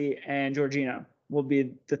Messi, and Jorginho will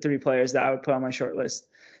be the 3 players that I would put on my short list.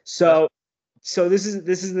 So this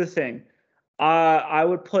is the thing. I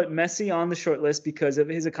would put Messi on the short list because of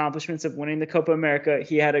his accomplishments of winning the Copa America.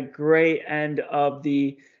 He had a great end of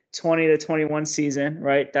the 20 to 21 season,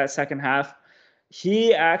 right? That second half.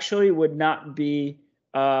 He actually would not be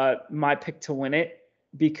my pick to win it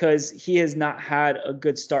because he has not had a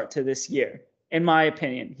good start to this year, in my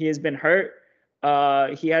opinion. He has been hurt.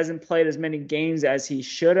 He hasn't played as many games as he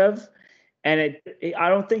should have. And I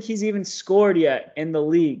don't think he's even scored yet in the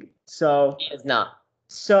league. So he is not.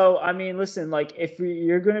 So, I mean, listen, like if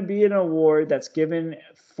you're going to be an award that's given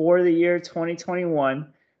for the year 2021,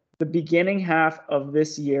 the beginning half of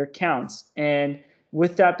this year counts. And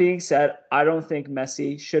with that being said, I don't think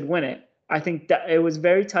Messi should win it. I think that it was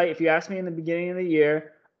very tight. If you asked me in the beginning of the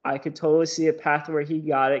year, I could totally see a path where he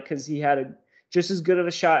got it because he had just as good of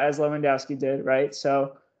a shot as Lewandowski did, right?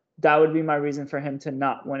 So that would be my reason for him to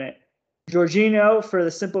not win it. Jorginho, for the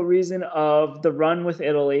simple reason of the run with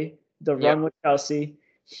Italy, the run with Chelsea,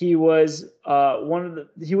 he was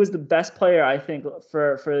he was the best player, I think,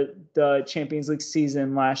 for the Champions League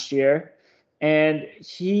season last year, and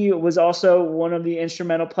he was also one of the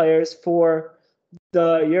instrumental players for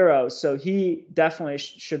the Euros, so he definitely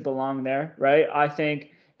should belong there, right? I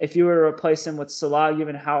think if you were to replace him with Salah,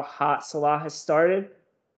 given how hot Salah has started,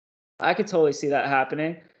 I could totally see that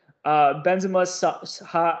happening. Benzema's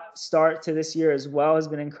hot start to this year as well has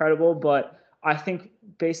been incredible, but I think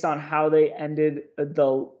based on how they ended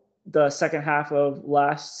the second half of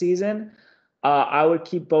last season, I would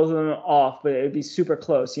keep both of them off, but it would be super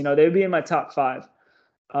close. You know, they would be in my top five.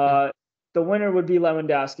 The winner would be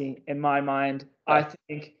Lewandowski in my mind. I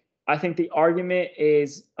think the argument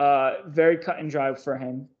is very cut and dry for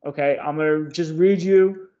him. Okay, I'm gonna just read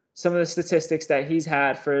you some of the statistics that he's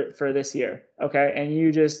had for this year. Okay, and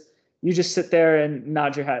you just sit there and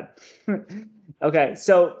nod your head. Okay,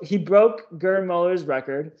 so he broke Gerd Muller's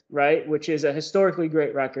record, right, which is a historically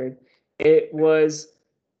great record. It was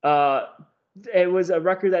a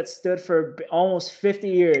record that stood for almost 50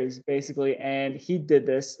 years, basically, and he did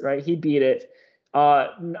this, right? He beat it.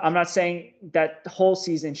 I'm not saying that the whole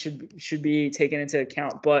season should be taken into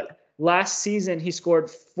account, but last season he scored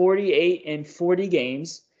 48 in 40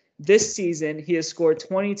 games. This season he has scored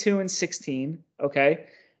 22 and 16. Okay,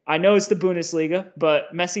 I know it's the Bundesliga,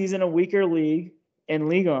 but Messi's in a weaker league in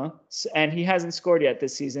Liga, and he hasn't scored yet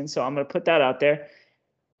this season. So I'm going to put that out there.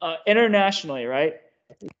 Internationally, right?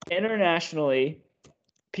 Internationally,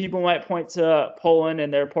 people might point to Poland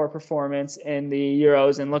and their poor performance in the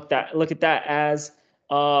Euros and look at that as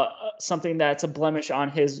something that's a blemish on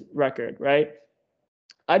his record, right?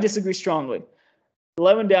 I disagree strongly.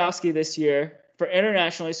 Lewandowski this year for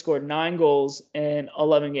internationally scored 9 goals in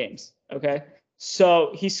 11 games. Okay,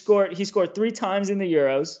 so he scored 3 times in the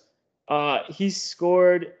Euros. He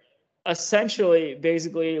scored essentially,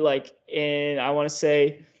 basically, like in, I want to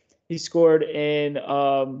say, he scored in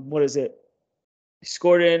what is it? He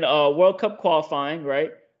scored in World Cup qualifying,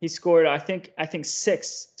 right? He scored, I think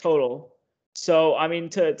 6 total. So I mean,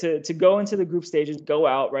 to go into the group stages, go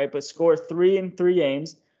out, right, but score 3 in 3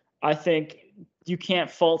 games. I think you can't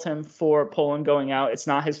fault him for Poland going out. It's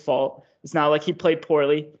not his fault. It's not like he played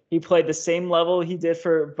poorly. He played the same level he did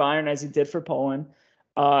for Bayern as he did for Poland.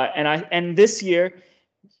 And this year,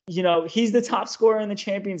 you know, he's the top scorer in the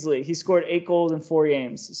Champions League. He scored 8 goals in 4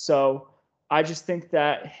 games. So I just think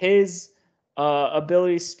that his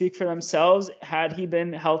abilities speak for themselves. Had he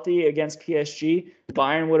been healthy against PSG,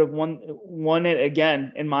 Bayern would have won it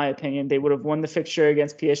again, in my opinion. They would have won the fixture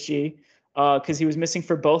against PSG because he was missing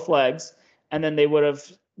for both legs, and then they would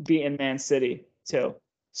have beaten Man City too.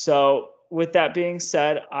 So with that being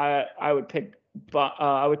said, I would pick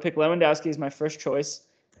Lewandowski as my first choice,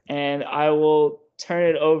 and I will turn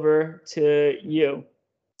it over to you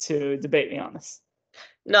to debate me on this.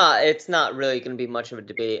 No, it's not really going to be much of a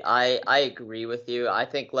debate. I agree with you. I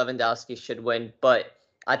think Lewandowski should win, but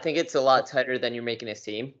I think it's a lot tighter than you're making it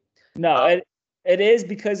seem. No, it is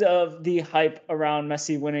because of the hype around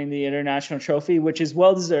Messi winning the international trophy, which is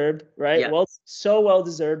well deserved, right? Yeah. Well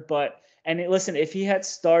deserved. But listen, if he had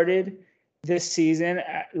started this season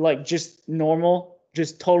like just normal,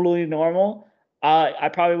 just totally normal, I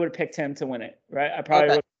probably would have picked him to win it, right? I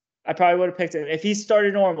probably would have picked him if he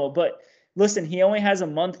started normal. But listen, he only has a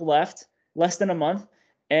month left, less than a month,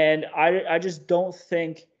 and I just don't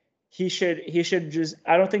think he should just,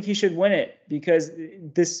 I don't think he should win it because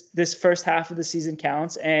this first half of the season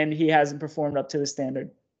counts and he hasn't performed up to the standard.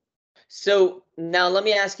 So now let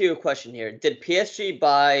me ask you a question here. Did PSG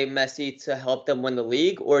buy Messi to help them win the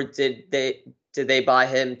league, or did they buy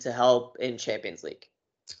him to help in Champions League?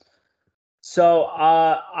 So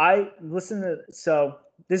so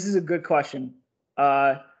this is a good question.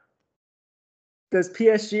 Does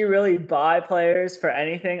PSG really buy players for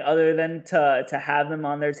anything other than to have them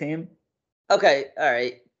on their team? Okay, all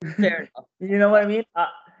right, fair enough. You know what I mean?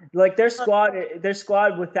 Like their squad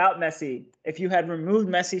without Messi, if you had removed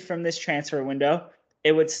Messi from this transfer window,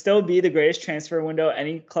 it would still be the greatest transfer window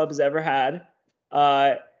any club has ever had,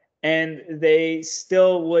 and they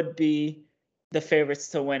still would be the favorites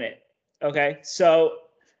to win it. Okay, so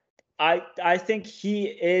I think he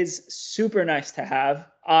is super nice to have.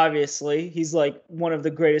 Obviously, he's like one of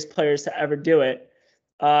the greatest players to ever do it.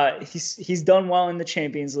 He's done well in the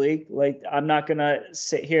Champions League. Like I'm not gonna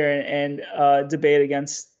sit here and debate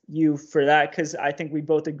against you for that because I think we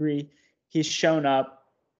both agree he's shown up.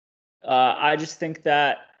 I just think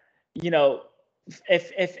that,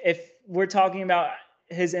 if we're talking about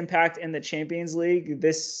his impact in the Champions League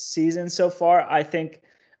this season so far, I think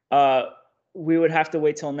we would have to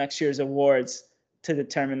wait till next year's awards to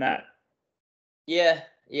determine that. Yeah,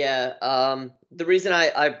 yeah. The reason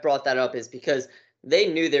I brought that up is because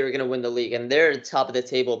they knew they were going to win the league, and they're top of the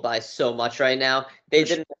table by so much right now. They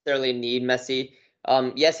didn't necessarily need Messi.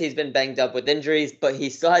 Yes, he's been banged up with injuries, but he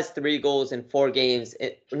still has 3 goals in 4 games.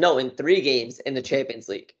 In 3 games in the Champions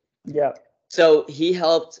League. Yeah. So he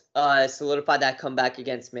helped solidify that comeback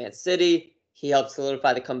against Man City. He helped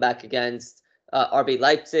solidify the comeback against RB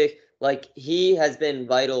Leipzig. Like, he has been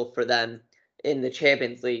vital for them in the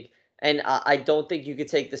Champions League. And I don't think you could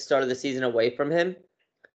take the start of the season away from him.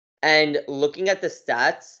 And looking at the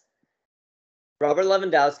stats, Robert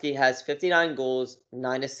Lewandowski has 59 goals,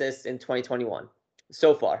 9 assists in 2021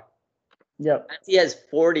 so far. Yep. He has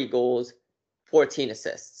 40 goals, 14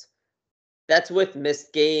 assists. That's with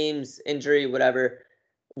missed games, injury, whatever,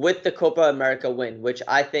 with the Copa America win, which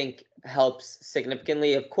I think helps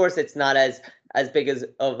significantly. Of course, it's not as big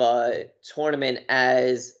of a tournament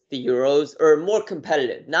as the Euros, or more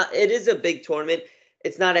competitive. It is a big tournament.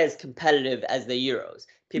 It's not as competitive as the Euros.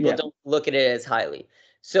 People don't look at it as highly.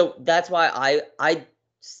 So that's why I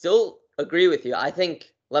still agree with you. I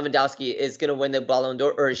think Lewandowski is going to win the Ballon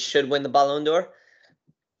d'Or, or should win the Ballon d'Or.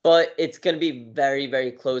 But it's going to be very, very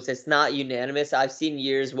close. It's not unanimous. I've seen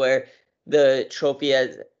years where the trophy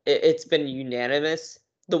it's been unanimous,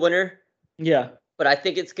 the winner. Yeah. But I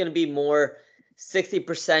think it's going to be more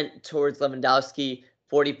 60% towards Lewandowski,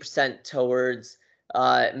 40% towards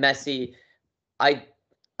Messi. I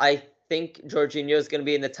think Jorginho is going to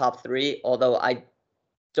be in the top 3, although I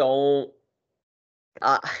don't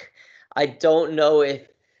know if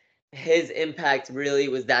his impact really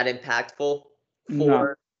was that impactful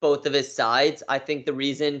for both of his sides. I think the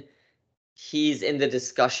reason he's in the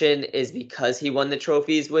discussion is because he won the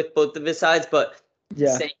trophies with both of his sides. But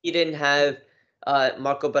saying he didn't have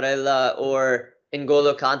Marco Barella or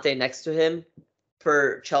N'Golo Kante next to him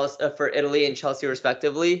for Chelsea, for Italy and Chelsea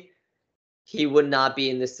respectively, he would not be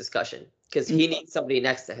in this discussion because he needs somebody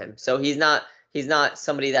next to him. So he's not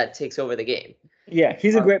somebody that takes over the game. Yeah,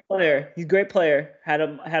 he's a great player. He's a great player. Had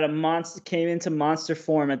a monster, came into monster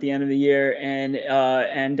form at the end of the year and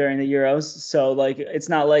during the Euros. So like, it's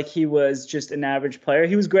not like he was just an average player.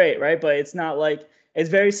 He was great, right? But it's not like, it's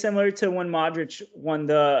very similar to when Modric won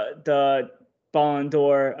the Ballon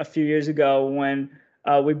d'Or a few years ago when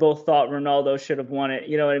we both thought Ronaldo should have won it.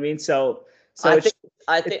 You know what I mean? So I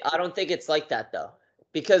don't think it's like that though,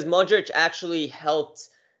 because Modric actually helped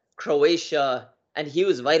Croatia. And he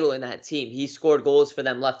was vital in that team. He scored goals for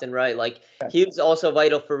them left and right. Like, he was also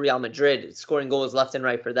vital for Real Madrid, scoring goals left and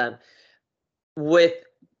right for them. With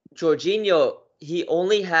Jorginho, he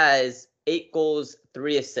only has 8 goals,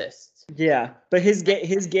 3 assists. Yeah, but his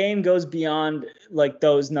game goes beyond like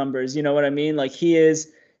those numbers. You know what I mean? Like,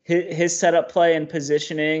 his setup play and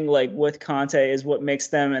positioning, like with Conte, is what makes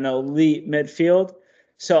them an elite midfield.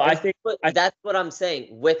 So I think that's what I'm saying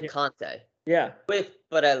with Conte. Yeah. With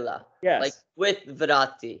Barella. Yes. Like, with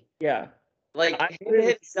Verratti. Yeah. Like, him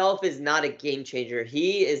himself is not a game changer.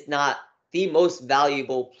 He is not the most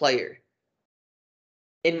valuable player,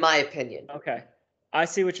 in my opinion. Okay. I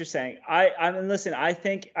see what you're saying. I mean, listen, I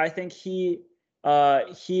think he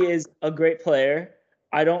is a great player.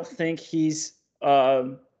 I don't think he's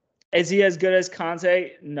is he as good as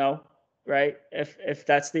Conte? No, right? If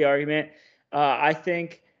that's the argument. I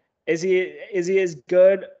think is he as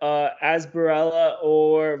good as Barella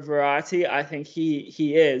or Verratti? I think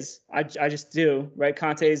he is. I just do, right?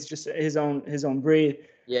 Conte is just his own breed.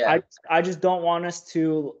 Yeah. I just don't want us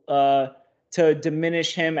to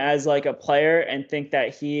diminish him as like a player and think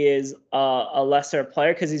that he is a lesser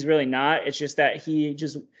player, because he's really not. It's just that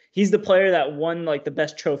he's the player that won like the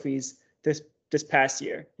best trophies this past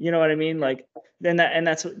year. You know what I mean? Like,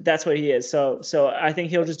 that's what he is. So I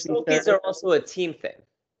think he'll just be trophies are also a team thing.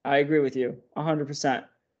 I agree with you 100%.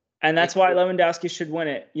 And that's why Lewandowski should win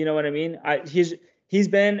it. You know what I mean? He's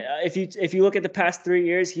been, if you look at the past 3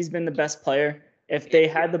 years, he's been the best player. If they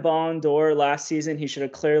had the Ballon d'Or last season, he should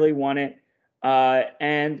have clearly won it.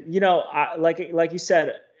 And like you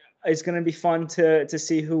said, it's going to be fun to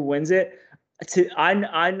see who wins it.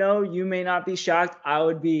 I know you may not be shocked. I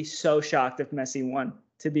would be so shocked if Messi won,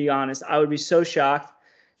 to be honest. I would be so shocked,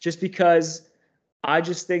 just because I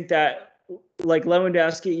just think that, like,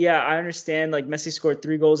 Lewandowski, yeah, I understand, like, Messi scored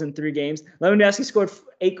 3 goals in 3 games. Lewandowski scored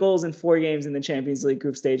 8 goals in 4 games in the Champions League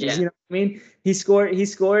group stages. Yeah. You know what I mean? He scored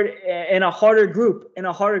in a harder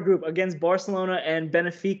group against Barcelona and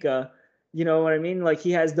Benfica. You know what I mean? Like,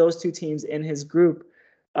 he has those 2 teams in his group.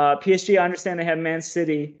 PSG, I understand they have Man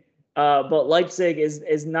City, but Leipzig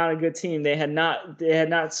is not a good team. They had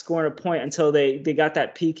not scored a point until they got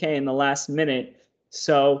that PK in the last minute.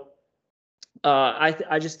 So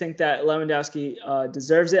I just think that Lewandowski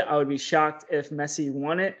deserves it. I would be shocked if Messi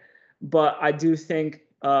won it, but I do think,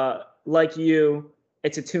 like you,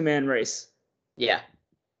 it's a two-man race. Yeah.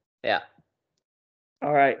 Yeah.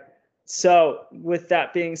 All right. So with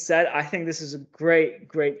that being said, I think this is a great,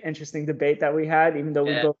 interesting debate that we had, even though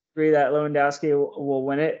we both agree that Lewandowski will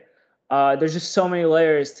win it. There's just so many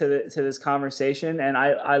layers to this conversation, and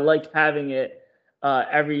I like having it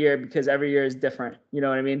every year because every year is different. You know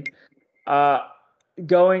what I mean?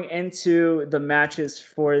 Going into the matches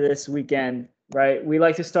for this weekend, right? We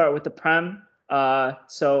like to start with the Prem.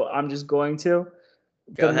 So I'm just going to.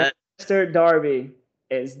 Go ahead. Manchester Derby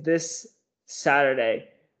is this Saturday.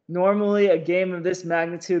 Normally, a game of this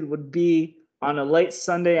magnitude would be on a late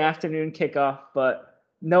Sunday afternoon kickoff, but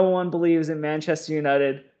no one believes in Manchester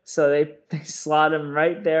United, so they slot them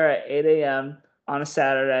right there at 8 a.m. on a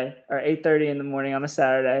Saturday, or 8:30 in the morning on a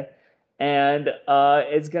Saturday, and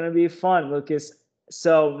it's gonna be fun, Lucas.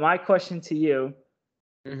 So my question to you,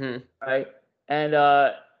 right, and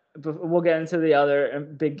we'll get into the other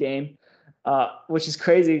big game, which is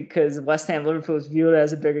crazy because West Ham Liverpool is viewed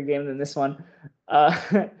as a bigger game than this one.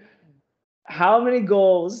 How many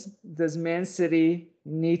goals does Man City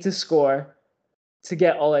need to score to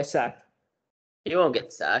get Ole sacked? He won't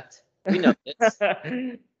get sacked. We know this.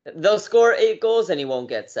 They'll score 8 goals and he won't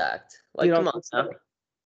get sacked. Like, come on. Now.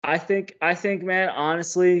 I think, man,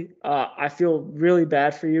 honestly, I feel really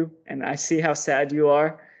bad for you, and I see how sad you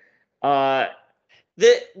are. I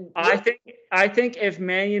think if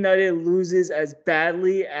Man United loses as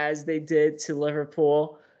badly as they did to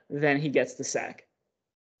Liverpool, then he gets the sack.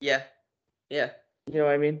 Yeah. Yeah. You know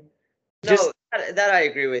what I mean? No, that I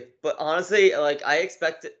agree with. But honestly, like, I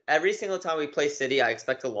expect every single time we play City, I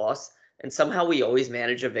expect a loss. And somehow we always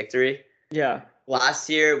manage a victory. Yeah. Last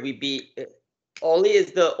year, we beat... Ole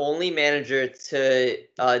is the only manager to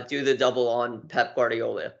do the double on Pep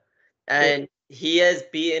Guardiola. And he has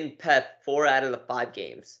beaten Pep 4 out of the 5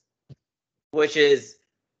 games. Which is...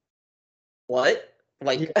 What?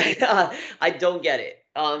 Like, I don't get it.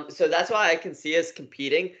 So that's why I can see us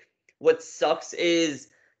competing. What sucks is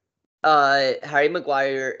Harry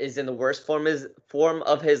Maguire is in the worst form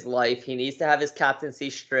of his life. He needs to have his captaincy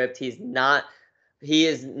stripped. He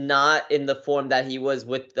is not in the form that he was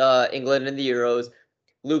with England in the Euros.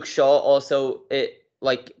 Luke Shaw also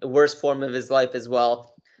worst form of his life as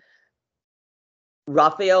well.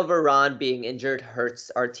 Rafael Varane being injured hurts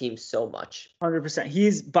our team so much. 100%.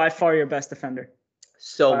 He's by far your best defender.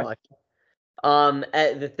 So much.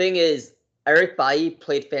 The thing is, Eric Bailly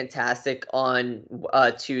played fantastic on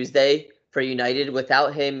Tuesday for United.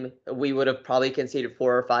 Without him, we would have probably conceded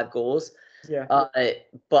 4 or 5 goals. Yeah.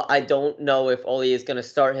 But I don't know if Ole is going to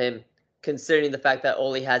start him, considering the fact that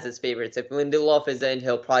Ole has his favorites. If Lindelof is in,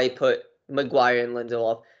 he'll probably put Maguire and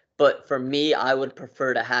Lindelof. But for me, I would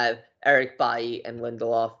prefer to have Eric Bailly and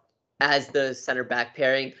Lindelof as the center back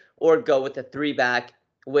pairing, or go with the 3-back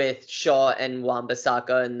with Shaw and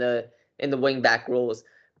Wan-Bissaka in the wing back roles.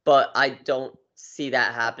 But I don't see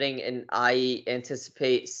that happening, and I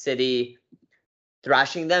anticipate City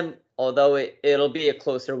thrashing them, although it'll be a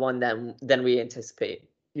closer one than we anticipate.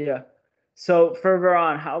 Yeah. So for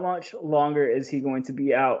Varane, how much longer is he going to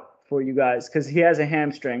be out for you guys? Because he has a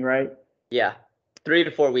hamstring, right? Yeah, 3 to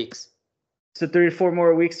 4 weeks. So 3 to 4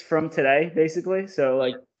 more weeks from today, basically.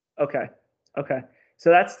 So okay. So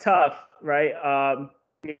that's tough, right?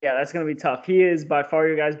 Yeah, that's going to be tough. He is by far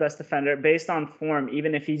your guys' best defender based on form.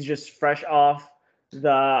 Even if he's just fresh off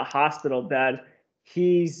the hospital bed,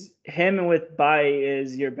 him and with Bailly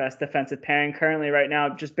is your best defensive pairing currently right now,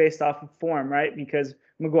 just based off of form, right? Because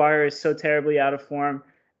Maguire is so terribly out of form,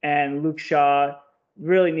 and Luke Shaw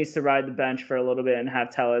really needs to ride the bench for a little bit and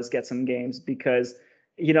have Telles get some games because,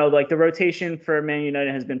 the rotation for Man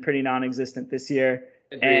United has been pretty non-existent this year.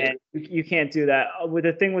 Agreed. And you can't do that. With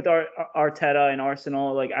the thing with Arteta and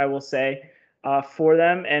Arsenal, I will say for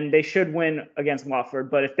them, and they should win against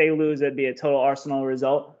Watford, but if they lose, it'd be a total Arsenal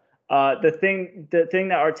result. The thing that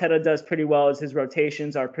Arteta does pretty well is his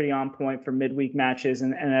rotations are pretty on point for midweek matches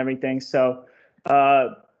and everything. So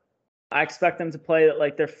I expect them to play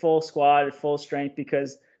their full squad at full strength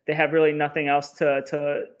because they have really nothing else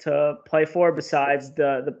to play for besides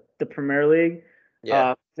the Premier League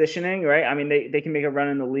positioning, right? I mean, they can make a run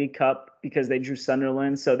in the League Cup because they drew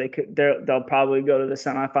Sunderland, so they'll probably go to the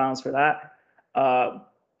semifinals for that.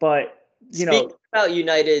 But Speaking about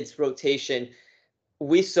United's rotation,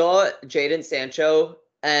 we saw Jadon Sancho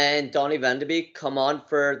and Donny van de Beek come on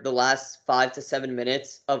for the last 5 to 7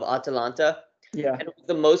 minutes of Atalanta. Yeah. And it was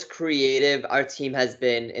the most creative our team has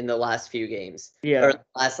been in the last few games. Yeah. Or the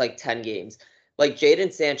last like 10 games. Like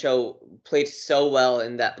Jadon Sancho played so well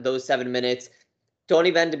in those 7 minutes.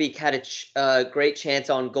 Donny van de Beek had a great chance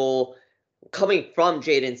on goal coming from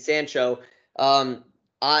Jadon Sancho.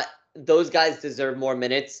 Those guys deserve more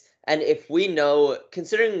minutes. And if we know,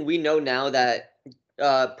 considering we know now that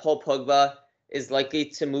Paul Pogba is likely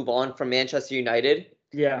to move on from Manchester United,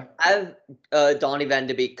 yeah, have Donny van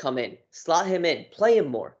de Beek come in, slot him in, play him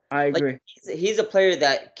more. I agree. He's a player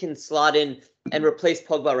that can slot in and replace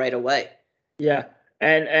Pogba right away. Yeah,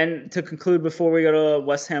 and to conclude before we go to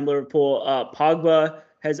West Ham Liverpool, Pogba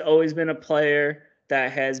has always been a player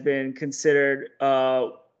that has been considered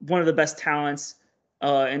one of the best talents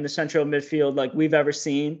in the central midfield like we've ever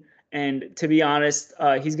seen. And to be honest,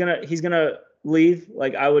 he's gonna leave.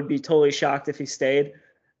 Like I would be totally shocked if he stayed.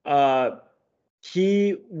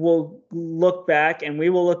 He will look back, and we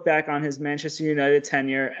will look back on his Manchester United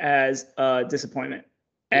tenure as a disappointment.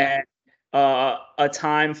 And a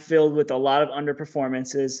time filled with a lot of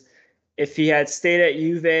underperformances. If he had stayed at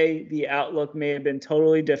Juve, the outlook may have been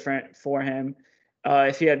totally different for him.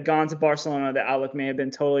 If he had gone to Barcelona, the outlook may have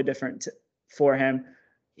been totally different for him.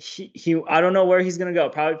 I don't know where he's going to go.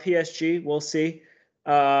 Probably PSG. We'll see.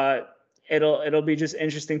 It'll be just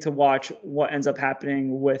interesting to watch what ends up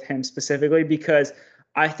happening with him specifically, because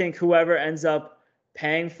I think whoever ends up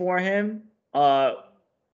paying for him, I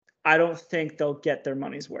don't think they'll get their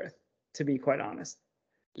money's worth, to be quite honest.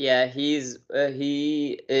 Yeah, he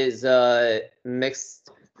is a mixed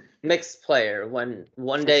player. When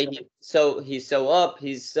one day he's so up,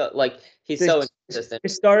 he's so inconsistent. The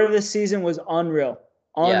start of the season was unreal.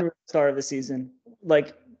 Start of the season,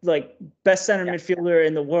 like best center midfielder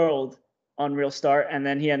in the world, unreal start, and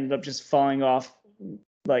then he ended up just falling off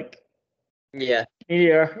like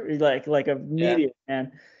meteor, like a meteor,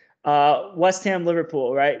 man. West Ham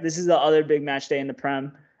Liverpool, right? This is the other big match day in the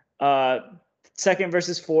Prem. Second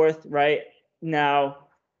versus fourth, right? Now,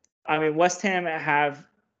 I mean, West Ham have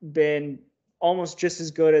been almost just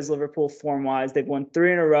as good as Liverpool form-wise. They've won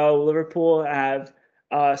 3 in a row. Liverpool have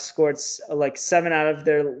scored like 7 out of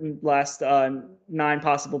their last 9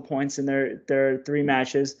 possible points in their 3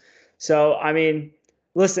 matches. So, I mean,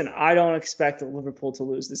 listen, I don't expect Liverpool to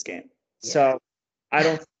lose this game. Yeah. So,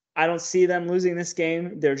 I don't see them losing this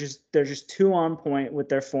game. They're just too on point with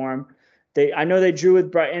their form. I know they drew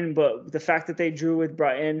with Brighton, but the fact that they drew with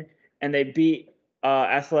Brighton and they beat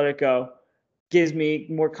Atletico gives me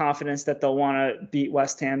more confidence that they'll want to beat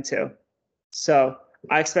West Ham too. So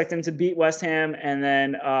I expect them to beat West Ham, and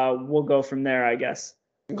then we'll go from there, I guess.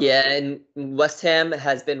 Yeah, and West Ham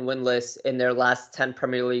has been winless in their last 10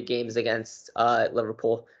 Premier League games against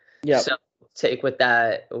Liverpool. Yeah. So take with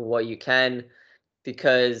that what you can,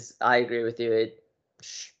 because I agree with you.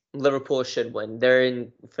 Liverpool should win. They're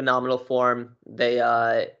in phenomenal form. They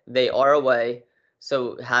are away,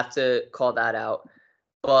 so have to call that out.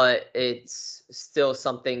 But it's still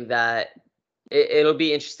something that it'll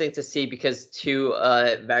be interesting to see, because 2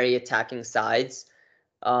 very attacking sides,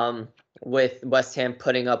 with West Ham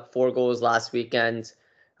putting up 4 goals last weekend.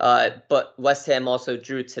 But West Ham also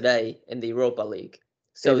drew today in the Europa League.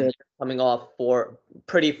 So they're coming off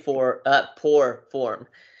pretty poor form.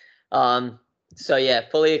 So yeah,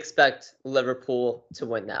 fully expect Liverpool to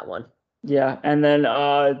win that one. Yeah, and then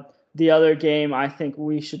the other game I think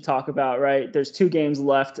we should talk about, right? There's 2 games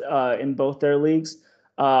left in both their leagues.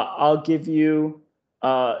 I'll give you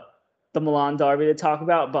the Milan derby to talk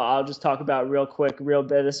about, but I'll just talk about real quick, Real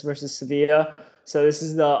Betis versus Sevilla. So this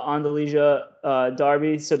is the Andalusia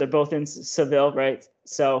derby. So they're both in Seville, right?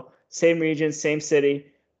 So same region, same city.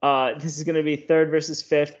 This is going to be 3rd versus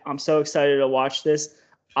 5th. I'm so excited to watch this.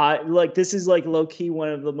 This is like low key one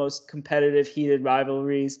of the most competitive, heated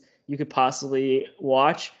rivalries you could possibly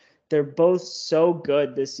watch. They're both so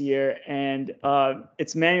good this year, and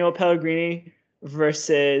it's Manuel Pellegrini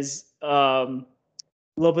versus Lopetegui,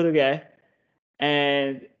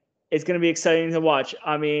 and it's going to be exciting to watch.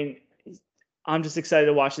 I mean, I'm just excited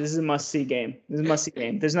to watch. This is a must-see game.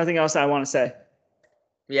 There's nothing else I want to say.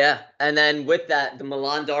 Yeah, and then with that, the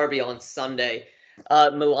Milan derby on Sunday.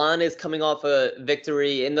 Milan is coming off a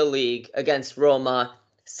victory in the league against Roma.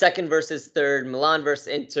 2nd versus 3rd, Milan versus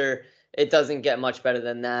Inter. It doesn't get much better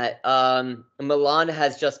than that. Milan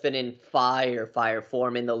has just been in fire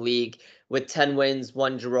form in the league with 10 wins,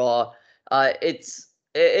 1 draw. It's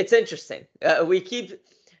interesting.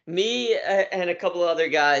 Me and a couple of other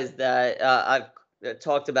guys that I've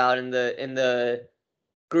talked about in the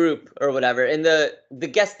group or whatever, in the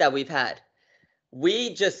guests that we've had.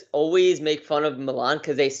 we just always make fun of Milan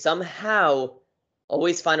because they somehow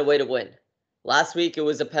always find a way to win. Last week it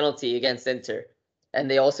was a penalty against Inter, and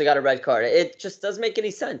they also got a red card. It just doesn't make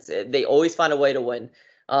any sense. They always find a way to win.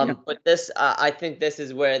 But this, I think this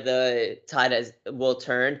is where the tide will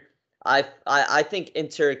turn. I think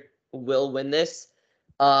Inter will win this,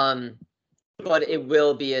 but it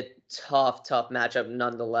will be a tough matchup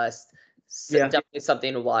nonetheless. Definitely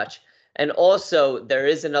something to watch. And also, there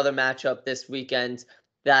is another matchup this weekend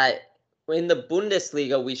that in the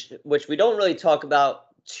Bundesliga, which we don't really talk about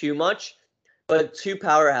too much, but two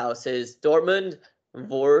powerhouses, Dortmund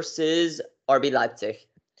versus RB Leipzig.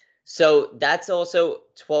 So that's also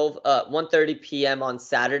 1:30 p.m. on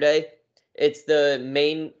Saturday. It's the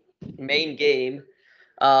main game.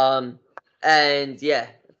 And yeah,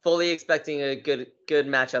 fully expecting a good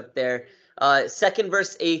matchup there. Second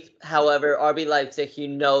versus eighth, however, RB Leipzig, you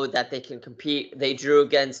know that they can compete. They drew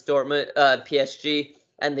against Dortmund, PSG,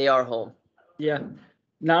 and they are home. Yeah.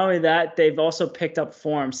 Not only that, they've also picked up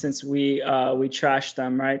form since we trashed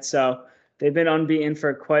them, right? So they've been unbeaten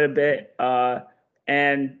for quite a bit.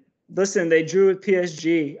 And listen, they drew with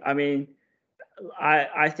PSG. I mean,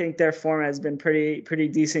 I think their form has been pretty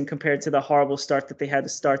decent compared to the horrible start that they had to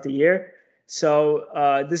start the year.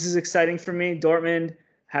 So this is exciting for me. Dortmund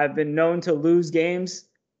have been known to lose games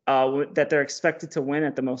that they're expected to win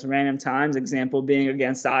at the most random times. Example being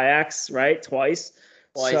against Ajax, right? Twice.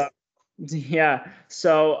 So, yeah.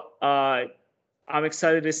 So I'm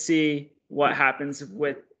excited to see what happens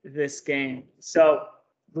with this game. So,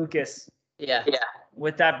 Lucas. Yeah.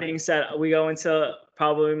 With that being said, we go into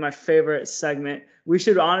probably my favorite segment. We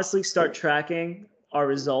should honestly start tracking our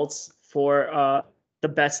results for the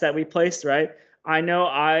bets that we placed, right? I know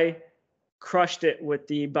I crushed it with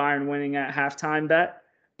the Bayern winning at halftime bet.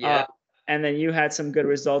 Yeah. And then you had some good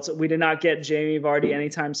results. We did not get Jamie Vardy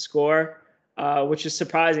anytime score, which is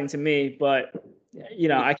surprising to me, but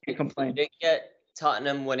I can't complain. We didn't get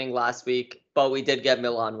Tottenham winning last week, but we did get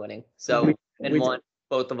Milan winning. So we won,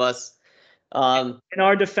 both of us. In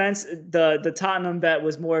our defense, the Tottenham bet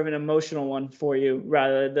was more of an emotional one for you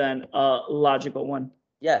rather than a logical one.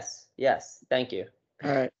 Yes. Thank you. All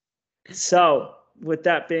right. So with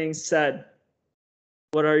that being said,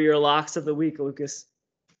 what are your locks of the week, Lucas?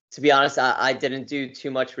 To be honest, I didn't do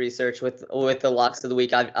too much research with the locks of the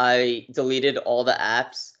week. I deleted all the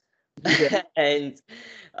apps, and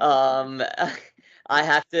I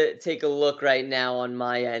have to take a look right now on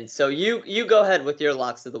my end. So you go ahead with your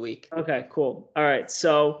locks of the week. Okay, cool. All right,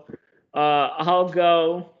 so I'll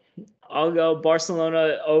go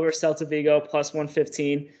Barcelona over Celta Vigo plus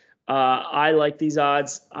 115. I like these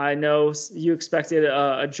odds. I know you expected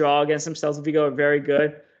a draw against them. Celta Vigo are very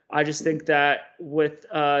good. I just think that with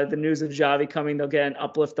the news of Xavi coming, they'll get an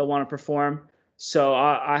uplift. They'll want to perform. So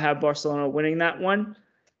I have Barcelona winning that one.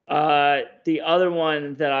 The other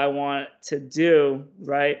one that I want to do,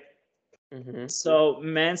 right? Mm-hmm. So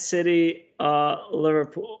Man City,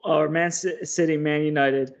 Liverpool, or Man City, Man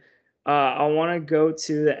United. I want to go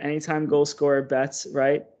to the anytime goal scorer bets,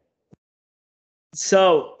 right?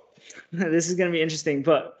 So this is going to be interesting,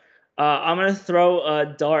 but I'm going to throw a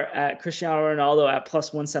dart at Cristiano Ronaldo at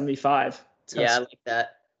plus 175. Yeah, I like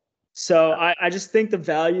that. So I just think the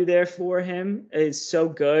value there for him is so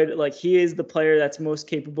good. Like, he is the player that's most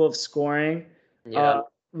capable of scoring,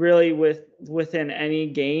 really within any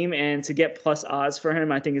game, and to get plus odds for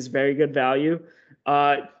him, I think is very good value.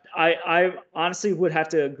 I honestly would have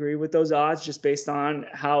to agree with those odds just based on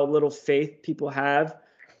how little faith people have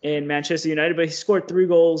in Manchester United. But he scored 3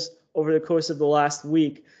 goals over the course of the last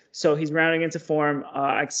week, so he's rounding into form.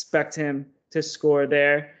 I expect him to score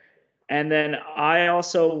there. And then I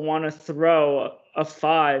also want to throw a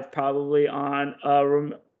 5 probably on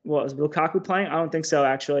what was Lukaku playing? I don't think so,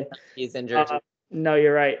 actually. He's injured. No,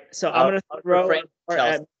 you're right. So I'm going to throw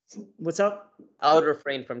what's up? I would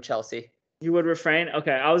refrain from Chelsea. You would refrain?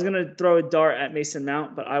 Okay. I was going to throw a dart at Mason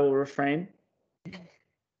Mount, but I will refrain.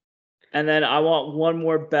 And then I want one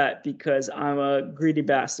more bet because I'm a greedy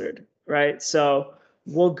bastard, right? So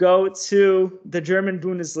we'll go to the German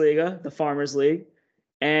Bundesliga, the Farmers League.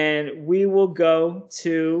 And we will go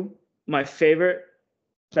to my favorite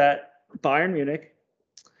bet, Bayern Munich.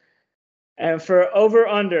 And for over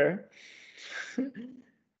under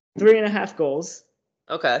 3.5 goals.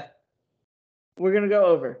 Okay. We're going to go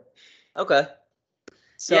over. Okay.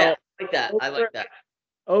 So yeah, I like that.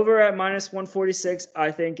 Over at minus 146,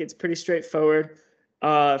 I think it's pretty straightforward.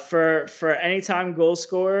 For anytime goal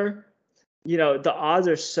scorer, the odds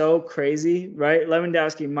are so crazy, right?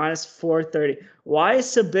 Lewandowski, minus 430. Why is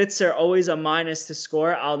Sabitzer always a minus to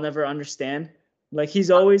score? I'll never understand. Like, he's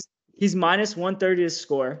minus 130 to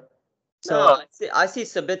score. So No, I see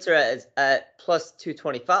Sabitzer at plus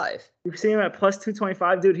 225. you see him at plus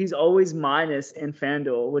 225, dude. He's always minus in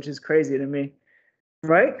FanDuel, which is crazy to me,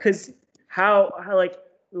 right? Because how like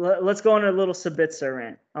let's go on a little Sabitzer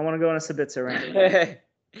rant. I want to go on a Sabitzer rant.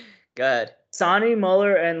 Good. Sonny,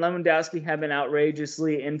 Muller, and Lewandowski have been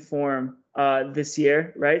outrageously in form this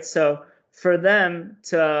year, right? So for them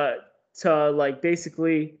to like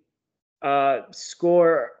basically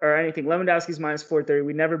score or anything, Lewandowski's minus 430.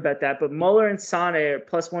 We never bet that, but Muller and Sane are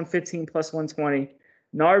plus 115, plus 120.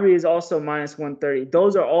 Narby is also minus 130.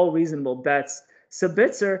 Those are all reasonable bets.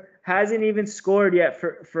 Sabitzer hasn't even scored yet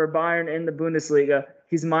for Bayern in the Bundesliga.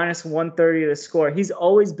 He's minus 130 to score. He's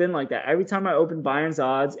always been like that. Every time I open Bayern's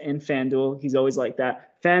odds in FanDuel, he's always like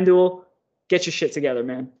that. FanDuel, get your shit together,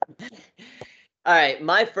 man. All right,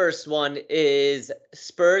 my first one is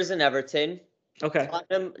Spurs and Everton. Okay.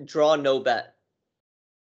 Tottenham draw no bet.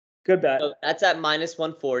 Good bet. So that's at minus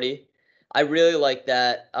 140. I really like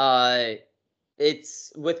that.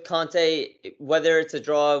 It's with Conte, whether it's a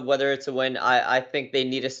draw, whether it's a win, I think they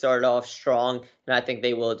need to start off strong, and I think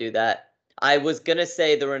they will do that. I was going to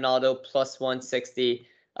say the Ronaldo plus 160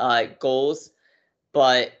 goals,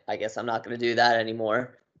 but I guess I'm not going to do that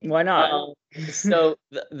anymore. Why not? So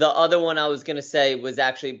the other one I was going to say was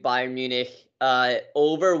actually Bayern Munich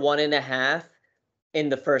over 1.5 in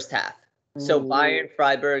the first half. So Bayern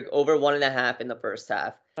Freiburg over 1.5 in the first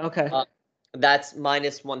half. Okay. That's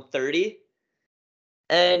minus 130.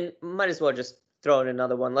 And might as well just throw in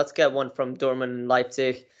another one. Let's get one from Dortmund and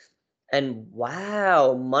Leipzig. And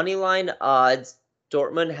wow, moneyline odds.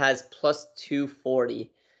 Dortmund has plus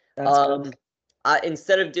 240. That's good.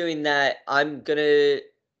 Instead of doing that, I'm gonna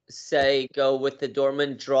say go with the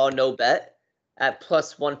Dortmund draw no bet at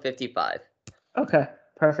plus 155. Okay,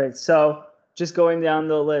 perfect. So just going down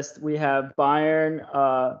the list, we have Bayern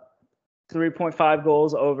 3.5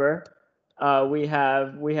 goals over. We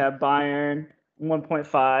have Bayern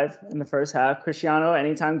 1.5 in the first half. Cristiano,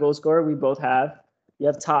 anytime goal scorer, we both have. You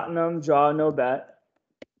have Tottenham, draw, no bet.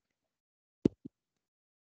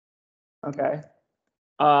 Okay.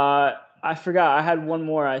 I forgot. I had one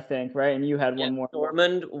more, I think, right? And you had one more.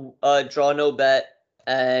 Dortmund, draw, no bet.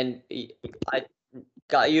 And I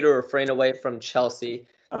got you to refrain away from Chelsea.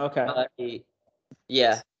 Okay.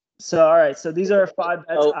 Yeah. So, all right. So these are 5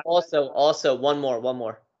 bets. Oh, also, one more.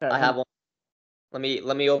 Okay. I have one.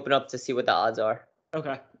 Let me open up to see what the odds are.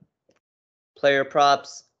 Okay. Player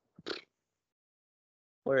props.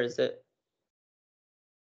 Where is it?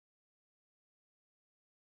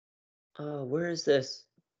 Oh, where is this?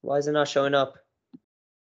 Why is it not showing up?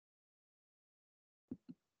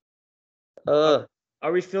 Are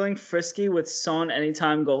we feeling frisky with Son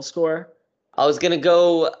anytime goal scorer? I was gonna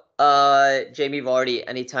go Jamie Vardy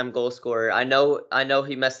anytime goal scorer. I know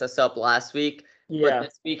he messed us up last week. Yeah. But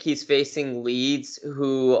this week he's facing Leeds,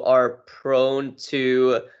 who are prone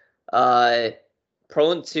to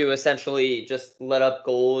essentially just let up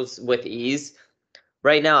goals with ease.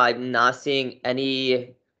 Right now, I'm not seeing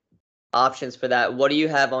any options for that. What do you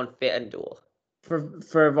have on FanDuel? For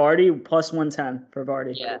Vardy, plus 110 for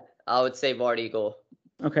Vardy. Yeah, I would say Vardy goal.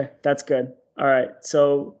 Okay, that's good. All right,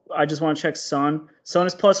 so I just want to check Son. Son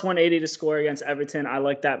is plus 180 to score against Everton. I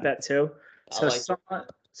like that bet too. So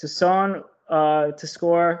Son to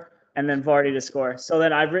score, and then Vardy to score. So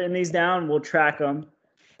then I've written these down. We'll track them.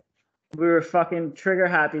 We were fucking trigger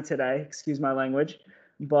happy today. Excuse my language,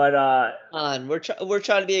 but we're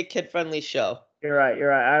trying to be a kid friendly show. You're right.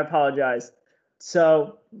 I apologize.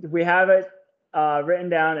 So we have it written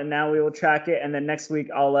down, and now we will track it. And then next week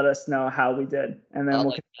I'll let us know how we did, and then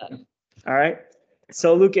we'll. All right.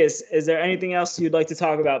 So Lucas, is there anything else you'd like to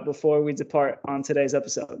talk about before we depart on today's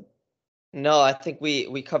episode? No, I think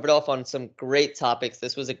we covered off on some great topics.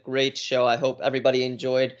 This was a great show. I hope everybody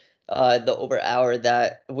enjoyed the over hour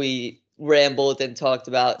that we rambled and talked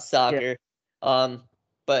about soccer. Yeah.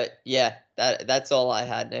 But yeah, that's all I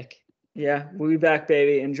had, Nick. Yeah, we'll be back,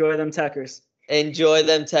 baby. Enjoy them Techers. Enjoy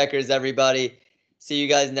them Techers, everybody. See you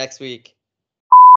guys next week.